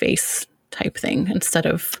dirty face type thing, instead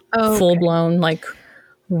of full-blown like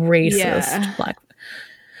racist black.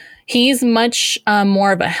 He's much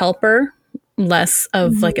more of a helper, less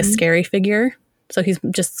of like a scary figure. So he's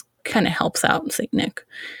just kind of helps out Saint Nick.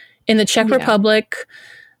 In the Czech Republic,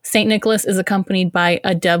 Saint Nicholas is accompanied by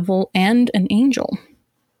a devil and an angel.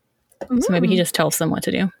 So maybe he just tells them what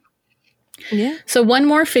to do. Yeah. So one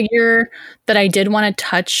more figure that I did want to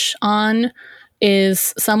touch on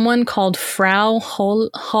is someone called Frau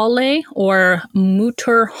Holle, or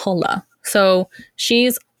Mutter Holle. So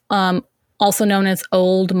she's also known as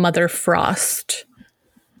Old Mother Frost.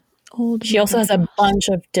 She also has a bunch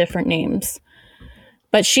of different names.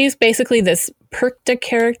 But she's basically this Perkta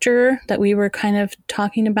character that we were kind of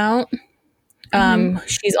talking about.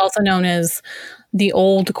 She's also known as the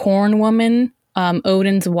Old Corn Woman.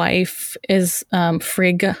 Odin's wife is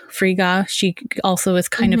Frigga. She also is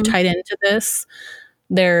kind of tied into this.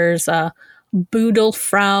 There's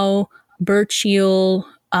Budelfrau, Birchiel,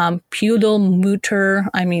 Pudelmutter.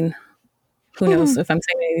 I mean, who knows if I'm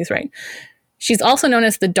saying any of these right. She's also known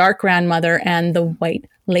as the Dark Grandmother and the White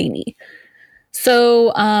Lady.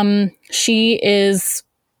 So she is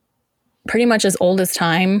pretty much as old as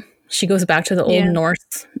time. She goes back to the old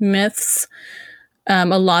Norse myths. A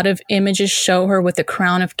lot of images show her with a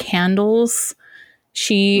crown of candles.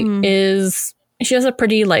 She has a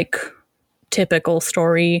pretty like typical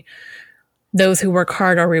story. Those who work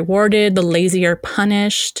hard are rewarded. The lazy are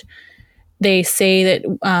punished. They say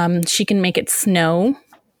that she can make it snow.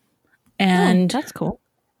 And that's cool.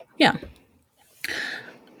 Yeah.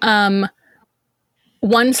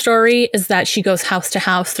 One story is that she goes house to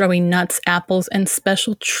house throwing nuts, apples, and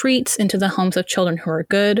special treats into the homes of children who are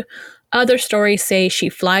good. Other stories say she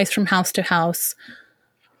flies from house to house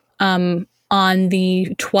on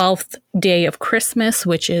the 12th day of Christmas,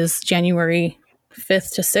 which is January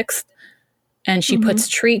 5th to 6th. And she puts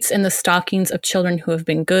treats in the stockings of children who have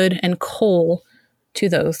been good and coal to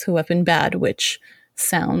those who have been bad, which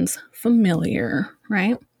sounds familiar,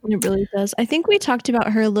 right? It really does. I think we talked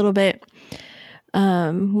about her a little bit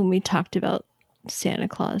when we talked about Santa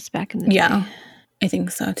Claus back in the day. Yeah, I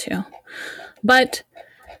think so too. But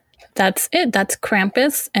that's it. That's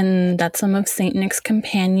Krampus, and that's some of Saint Nick's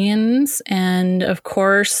companions. And of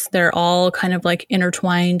course, they're all kind of like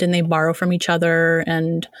intertwined, and they borrow from each other.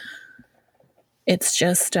 And it's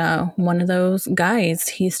just one of those guys.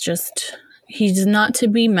 He's not to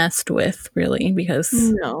be messed with, really, because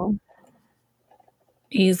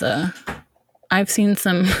I've seen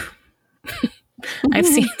some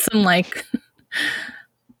like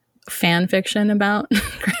fan fiction about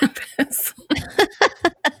Krampus.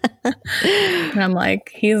 And I'm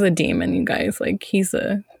like, he's a demon, you guys. Like he's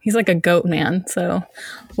like a goat man. So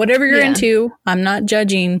whatever you're into, I'm not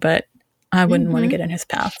judging, but I wouldn't want to get in his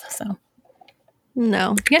path. So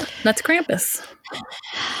no. Yeah, that's Krampus.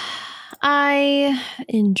 I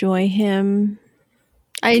enjoy him.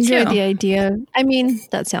 I enjoy the idea. I mean,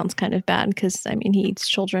 that sounds kind of bad because I mean he eats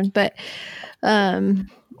children, but I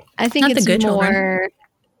think not it's the good more children.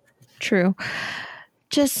 True.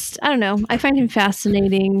 Just I don't know. I find him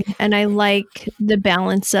fascinating, and I like the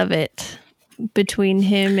balance of it between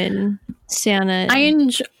him and Santa.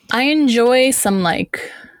 I enjoy some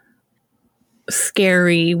like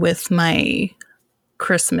scary with my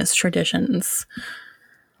Christmas traditions.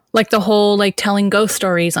 Like the whole like telling ghost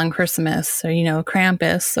stories on Christmas, or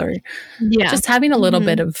Krampus, or just having a little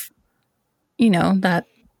bit of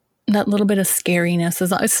that little bit of scariness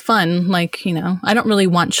is fun. Like I don't really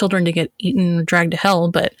want children to get eaten or dragged to hell,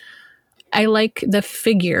 but I like the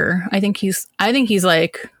figure. I think he's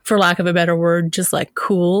like, for lack of a better word, just like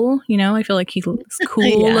cool. I feel like he's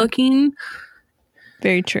cool looking.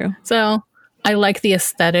 Very true. So I like the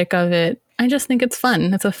aesthetic of it. I just think it's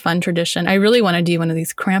fun. It's a fun tradition. I really want to do one of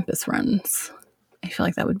these Krampus runs. I feel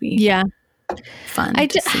like that would be fun. I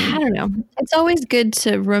don't know. It's always good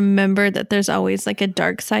to remember that there's always like a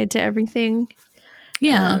dark side to everything.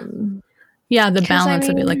 Yeah. The balance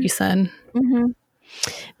of it, like you said. Mm-hmm.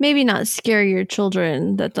 Maybe not scare your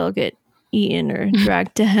children that they'll get eaten or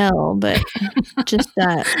dragged to hell, but just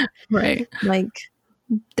that, right? Like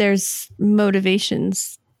there's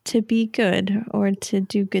motivations to be good or to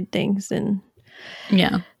do good things, and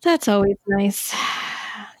that's always nice.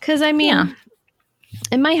 Because I mean,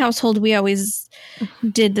 in my household, we always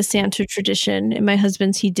did the Santa tradition. In my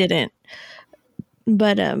husband's, he didn't.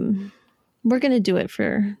 But we're gonna do it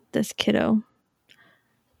for this kiddo.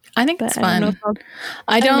 I think it's fun.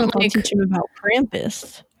 I don't like teach him about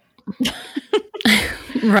Krampus.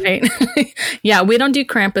 Right. Yeah, we don't do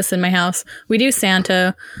Krampus in my house. We do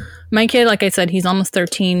Santa. My kid, like I said, he's almost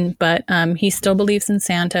 13, but he still believes in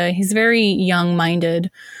Santa. He's very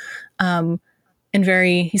young-minded, and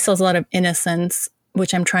he still has a lot of innocence,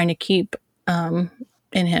 which I'm trying to keep in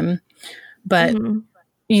him. But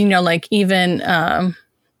you know, like even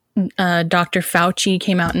Dr. Fauci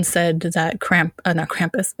came out and said that not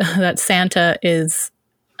Krampus, that Santa is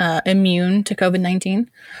immune to COVID-19.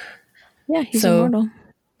 Yeah, he's immortal.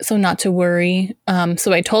 So not to worry.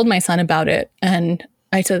 So I told my son about it, and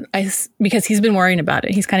because he's been worrying about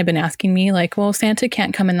it. He's kind of been asking me like, well, Santa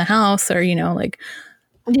can't come in the house, or, you know, like,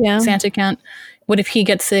 Santa can't, what if he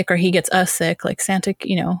gets sick or he gets us sick? Like Santa,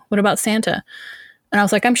 you know, what about Santa? And I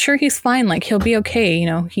was like, I'm sure he's fine. Like he'll be okay. You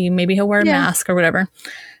know, maybe he'll wear a mask or whatever.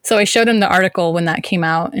 So I showed him the article when that came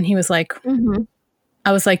out, and he was like,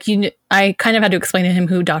 I was like, I kind of had to explain to him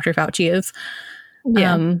who Dr. Fauci is.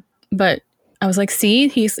 Yeah. But I was like, see,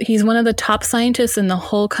 he's one of the top scientists in the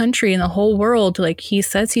whole country, in the whole world. Like he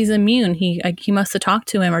says he's immune. He must have talked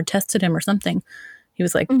to him or tested him or something. He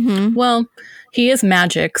was like, well, he is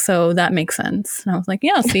magic, so that makes sense. And I was like,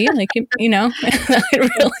 yeah, see, like, you know,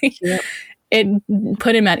 it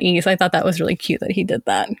put him at ease. I thought that was really cute that he did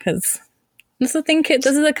that, because this is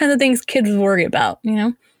the kind of things kids worry about, you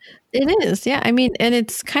know? It is, yeah. I mean, and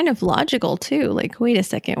it's kind of logical too. Like, wait a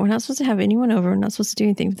second, we're not supposed to have anyone over. We're not supposed to do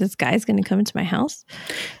anything. This guy's going to come into my house,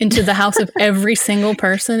 into the house of every single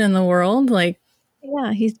person in the world. Like,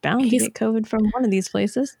 yeah, he's bound to get COVID from one of these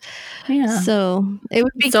places. Yeah. So it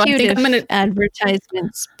would be cute if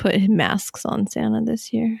advertisements put masks on Santa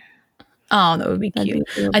this year. Oh, that would be cute.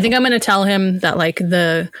 I think I'm going to tell him that like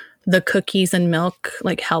the cookies and milk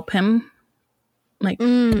like help him like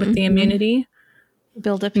with the immunity.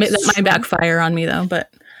 Build up. That might backfire on me though,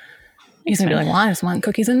 but he's gonna be like, well, I just want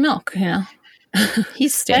cookies and milk, you know.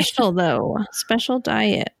 He's special though. Special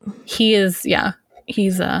diet. He is, yeah.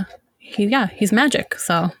 He's magic.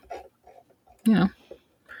 So, you know,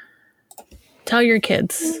 tell your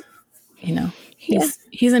kids, you know, he's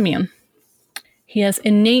immune. He has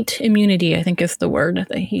innate immunity, I think is the word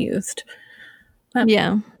that he used.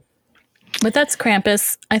 But that's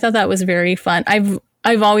Krampus. I thought that was very fun.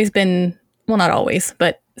 I've always been, well, not always,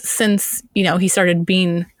 but since, you know, he started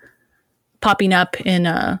popping up in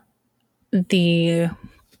the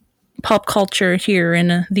pop culture here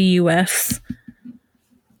in the US,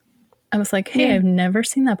 I was like, hey, I've never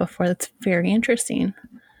seen that before. That's very interesting.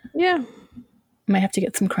 Yeah. I might have to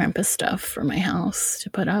get some Krampus stuff for my house to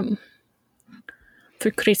put up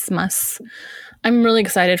for Christmas. I'm really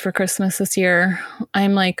excited for Christmas this year.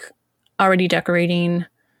 I'm like already decorating.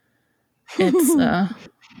 It's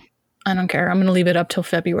I don't care. I'm going to leave it up till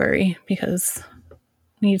February because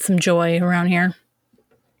we need some joy around here.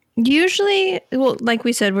 Usually, well, like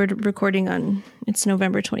we said, we're recording it's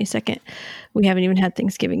November 22nd. We haven't even had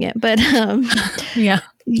Thanksgiving yet, but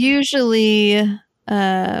usually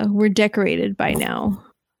we're decorated by now,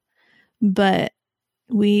 but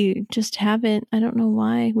we just haven't. I don't know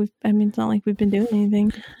why. It's not like we've been doing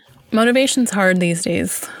anything. Motivation's hard these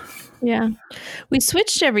days. Yeah. We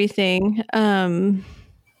switched everything.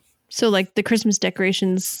 So like the Christmas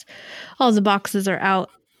decorations, all the boxes are out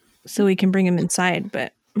so we can bring them inside,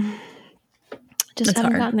 but just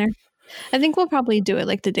haven't gotten there. I think we'll probably do it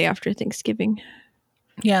like the day after Thanksgiving.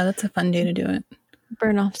 Yeah, that's a fun day to do it.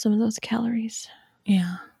 Burn off some of those calories.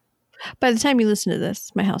 Yeah. By the time you listen to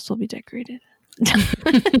this, my house will be decorated.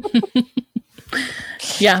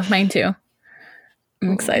 Yeah, mine too.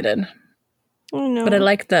 I'm excited. Oh no. But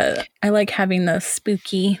I like having the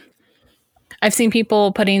spooky. I've seen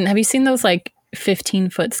people have you seen those like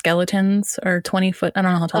 15-foot skeletons or 20-foot? I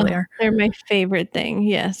don't know how tall they are. They're my favorite thing.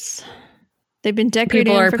 Yes. They've been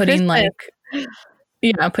decorating. People are for putting Christmas.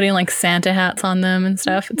 putting like Santa hats on them and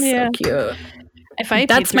stuff. It's so cute.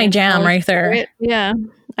 That's my jam right there. Yeah.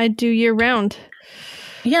 I do year round.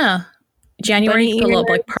 Yeah. January, you bunny could put a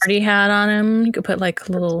little like ears. party hat on him. You could put like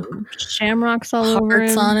little Shamrocks all over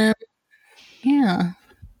hearts him. on him. Yeah.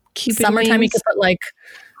 Cupid Summertime, you wings. could put like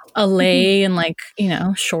a lei and like, you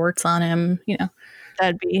know, shorts on him. You know,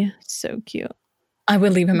 That'd be so cute. I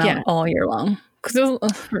would leave him out Yeah. all year long because it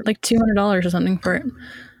was like $200 or something for it.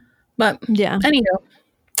 But Yeah. anyhow,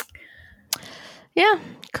 Yeah.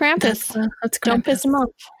 Krampus. that's Don't piss Krampus. him off.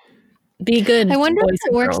 Be good. I wonder boys if it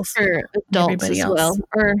and works girls. for adults everybody as else. well.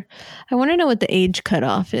 Or I want to know what the age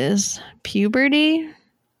cutoff is. Puberty?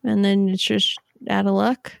 And then it's just out of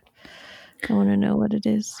luck? I want to know what it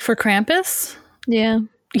is. For Krampus? Yeah.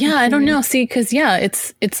 Yeah, I don't know. See, because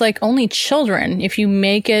it's like only children. If you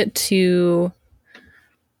make it to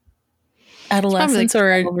adolescence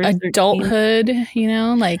or 12 or 13. adulthood, you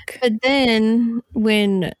know, like But then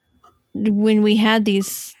when we had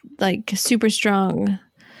these like super strong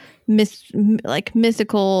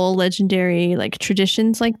mythical, legendary like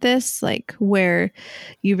traditions like this, like where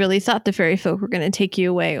you really thought the fairy folk were going to take you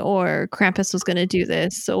away, or Krampus was going to do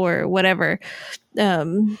this, or whatever.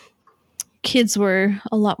 Kids were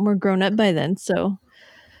a lot more grown up by then, so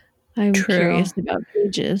I'm True. curious about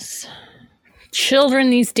ages. children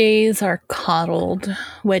these days are coddled,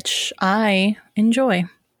 which I enjoy.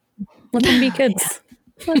 Let them be kids.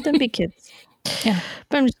 Let them be kids. Yeah.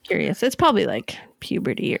 But I'm just curious. It's probably like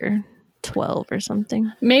puberty or 12 or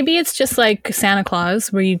something. Maybe it's just like Santa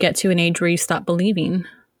Claus, where you get to an age where you stop believing.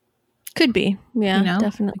 Could be. Yeah, You know?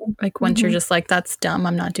 definitely. Like once you're just like, that's dumb,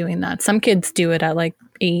 I'm not doing that. Some kids do it at like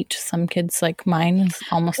 8. Some kids, like mine, is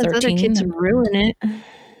almost Those 13. other kids ruin it.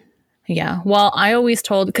 Yeah. Well, I always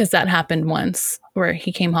told, because that happened once, where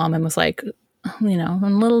he came home and was like, you know,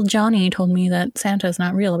 and little Johnny told me that Santa is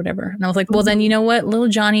not real or whatever. And I was like, well, then you know what? Little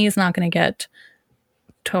Johnny is not going to get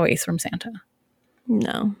toys from Santa.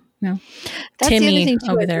 No. No. That's Timmy the other thing too,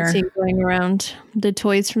 over I've been there. seeing going around. The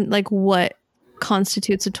toys from, like, what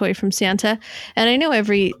constitutes a toy from Santa. And I know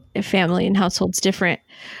every family and household's different,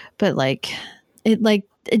 but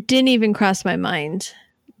it didn't even cross my mind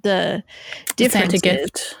the difference. Santa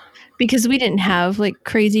gift. Because we didn't have like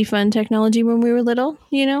crazy fun technology when we were little,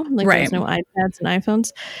 you know, like Right. there was no iPads and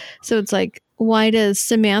iPhones. So it's like, why does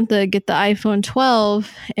Samantha get the iPhone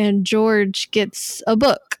 12 and George gets a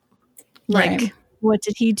book? Like, Right. what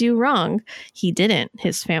did he do wrong? He didn't.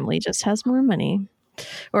 His family just has more money,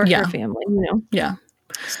 or Yeah. her family, you know. Yeah.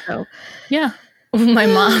 So Yeah. My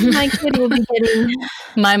mom. my kid will be getting.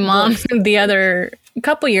 My mom a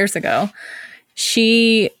couple years ago,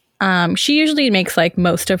 she usually makes like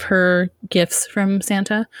most of her gifts from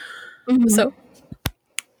Santa. Mhm. So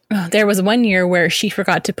there was one year where she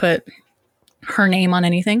forgot to put her name on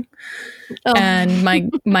anything, Oh. and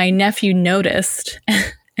my nephew noticed,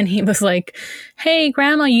 and he was like, "Hey,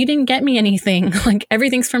 Grandma, you didn't get me anything. Like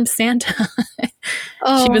everything's from Santa."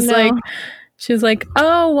 Oh, she was no. like,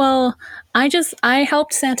 "Oh, well, I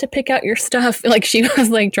helped Santa pick out your stuff." Like she was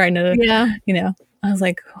like trying to, Yeah. you know, I was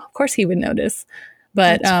like, of course he would notice.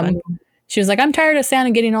 But That's funny. she was like, I'm tired of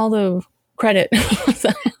Santa getting all the credit. So-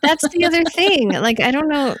 That's the other thing. Like, I don't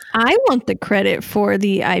know. I want the credit for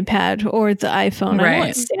the iPad or the iPhone. I Right.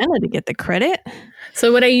 want Santa to get the credit.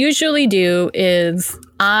 So what I usually do is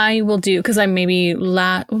I will do, because I maybe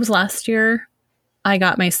what was last year? I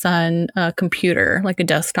got my son a computer, like a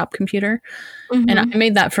desktop computer, and I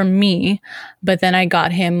made that for me. But then I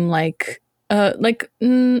got him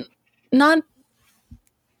not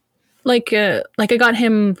like I got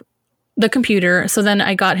him the computer. So then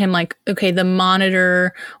I got him like, okay, the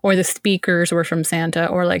monitor or the speakers were from Santa,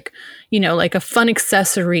 or like, you know, like a fun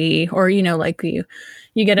accessory, or, you know, like you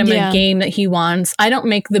get him Yeah. a game that he wants. I don't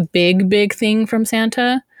make the big thing from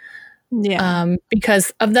Santa. Yeah.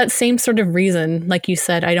 Because of that same sort of reason. Like you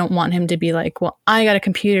said, I don't want him to be like, well, I got a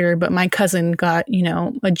computer, but my cousin got, you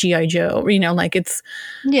know, a G.I. Joe, or, you know, like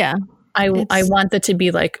Yeah. I want that to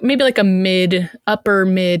be like maybe like a upper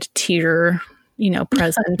mid tier, you know,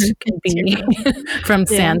 present can be from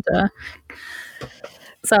Santa.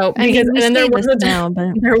 So I mean, because we and then there say was this a time, now,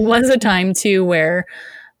 but there was a time too where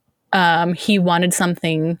he wanted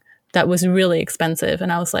something that was really expensive,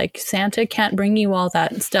 and I was like, Santa can't bring you all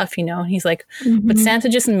that stuff, you know. And he's like, but Santa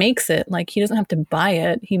just makes it. Like, he doesn't have to buy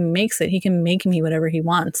it. He makes it. He can make me whatever he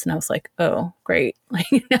wants. And I was like, oh, great. Like,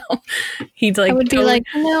 you know, he's like, I would be totally- like,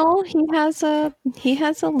 no, he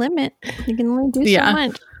has a limit. He can only do Yeah. so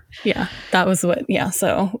much. yeah, that was what, yeah.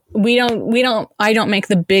 So I don't make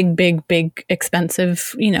the big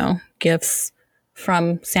expensive, you know, gifts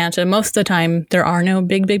from Santa. Most of the time there are no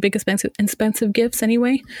big expensive gifts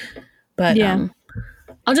anyway. But Yeah.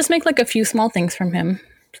 I'll just make like a few small things from him.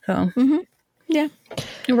 So Yeah.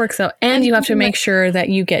 it works out. And you have to make sure that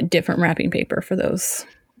you get different wrapping paper for those.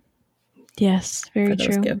 Yes, very for those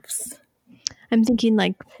true. gifts. I'm thinking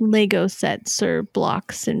like Lego sets or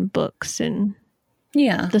blocks and books and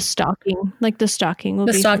Yeah. the stocking. Like the stocking will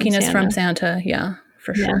The be stocking from is from Santa. Yeah,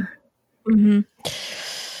 for sure. Mm-hmm.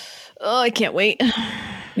 Oh, I can't wait.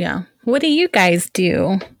 Yeah. What do you guys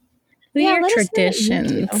do? What are your let us know what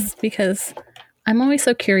you traditions? Because I'm always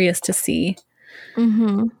so curious to see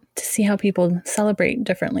how people celebrate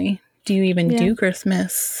differently. Do you even do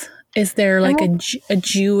Christmas? Is there like a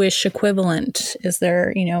Jewish equivalent? Is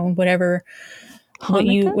there, whatever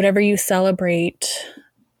you celebrate?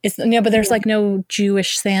 But there's like no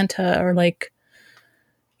Jewish Santa or like,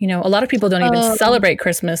 a lot of people don't even celebrate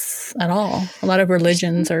Christmas at all. A lot of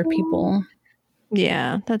religions or people.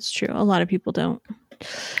 Yeah, that's true. A lot of people don't.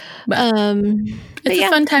 But it's a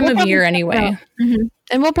fun time of year anyway.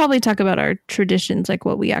 And we'll probably talk about our traditions, like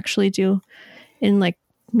what we actually do in like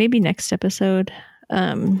maybe next episode.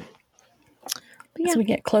 As we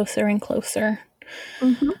get closer and closer.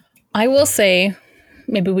 I will say,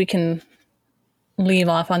 maybe we can leave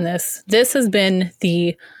off on this. This has been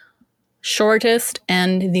the shortest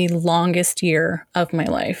and the longest year of my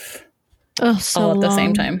life. Oh, so all at the long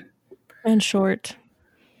same time. and short.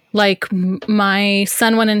 Like my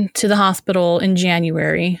son went into the hospital in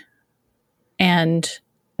January, and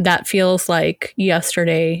that feels like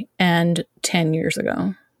yesterday and 10 years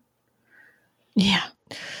ago. Yeah.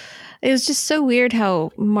 It was just so weird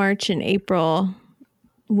how March and April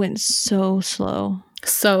went so slow.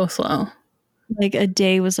 So slow. Like a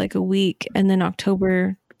day was like a week, and then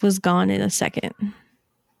October was gone in a second.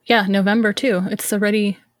 Yeah, November too. It's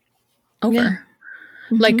already over. Yeah.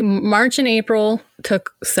 Like March and April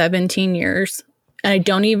took 17 years. And I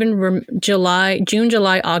don't even June,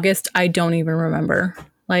 July, August, I don't even remember.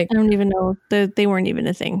 Like I don't even know. They weren't even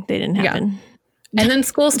a thing. They didn't happen. And then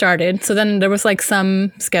school started. So then there was like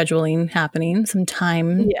some scheduling happening, some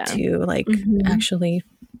time to like actually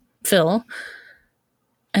fill.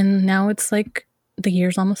 And now it's like the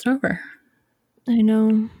year's almost over. I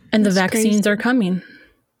know. And the vaccines are coming.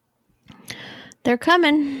 They're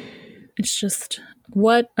coming. It's just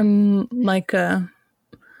what I know.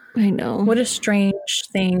 What a strange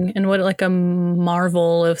thing, and what like a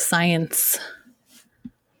marvel of science.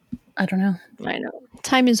 I don't know. I know.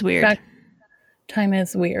 Time is weird. Time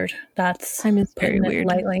is weird. Time is very weird.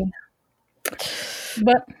 Lightly.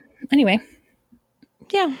 But anyway.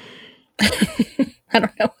 Yeah. I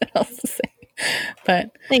don't know what else to say.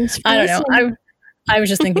 But thanks for I don't listening. know. I was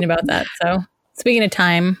just thinking about that. So speaking of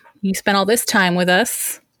time, you spent all this time with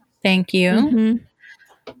us. Thank you.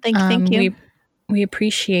 Thank you. We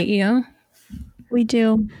appreciate you. We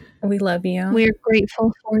do. We love you. We're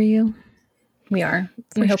grateful for you. We are.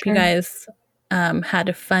 We hope you guys had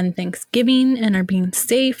a fun Thanksgiving and are being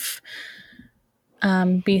safe.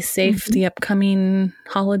 Be safe the upcoming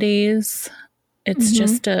holidays. It's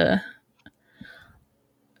just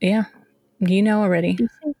you know already.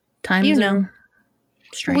 Times are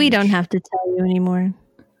strange. We don't have to tell you anymore.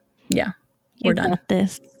 Yeah, we're done. Got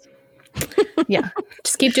this. Yeah,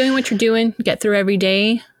 just keep doing what you're doing. Get through every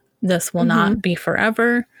day. This will not be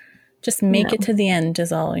forever. Just make it to the end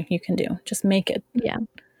is all you can do. Just make it. Yeah,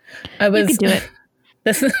 you can do it.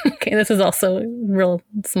 This is also a real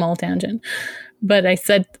small tangent, but I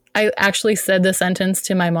actually said the sentence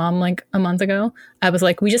to my mom like a month ago. I was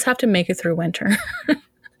like, we just have to make it through winter.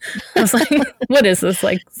 I was like, what is this,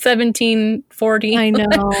 like 1740? I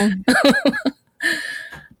know.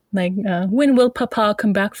 Like, when will Papa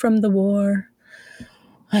come back from the war?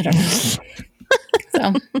 I don't know.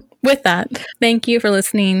 So, with that, thank you for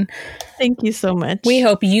listening. Thank you so much. We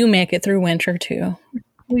hope you make it through winter too.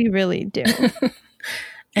 We really do.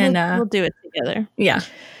 And we'll do it together. Yeah.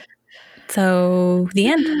 So, the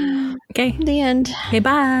end. Okay. The end. Okay,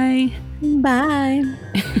 bye. Bye.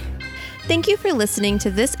 Thank you for listening to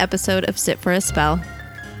this episode of Sit for a Spell.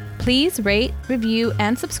 Please rate, review,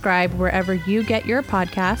 and subscribe wherever you get your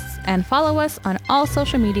podcasts, and follow us on all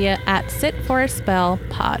social media at Sit for a Spell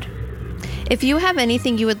Pod. If you have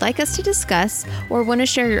anything you would like us to discuss or want to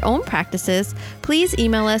share your own practices, please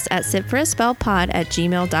email us at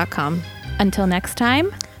sitforaspellpod@gmail.com. Until next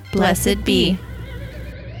time, blessed be.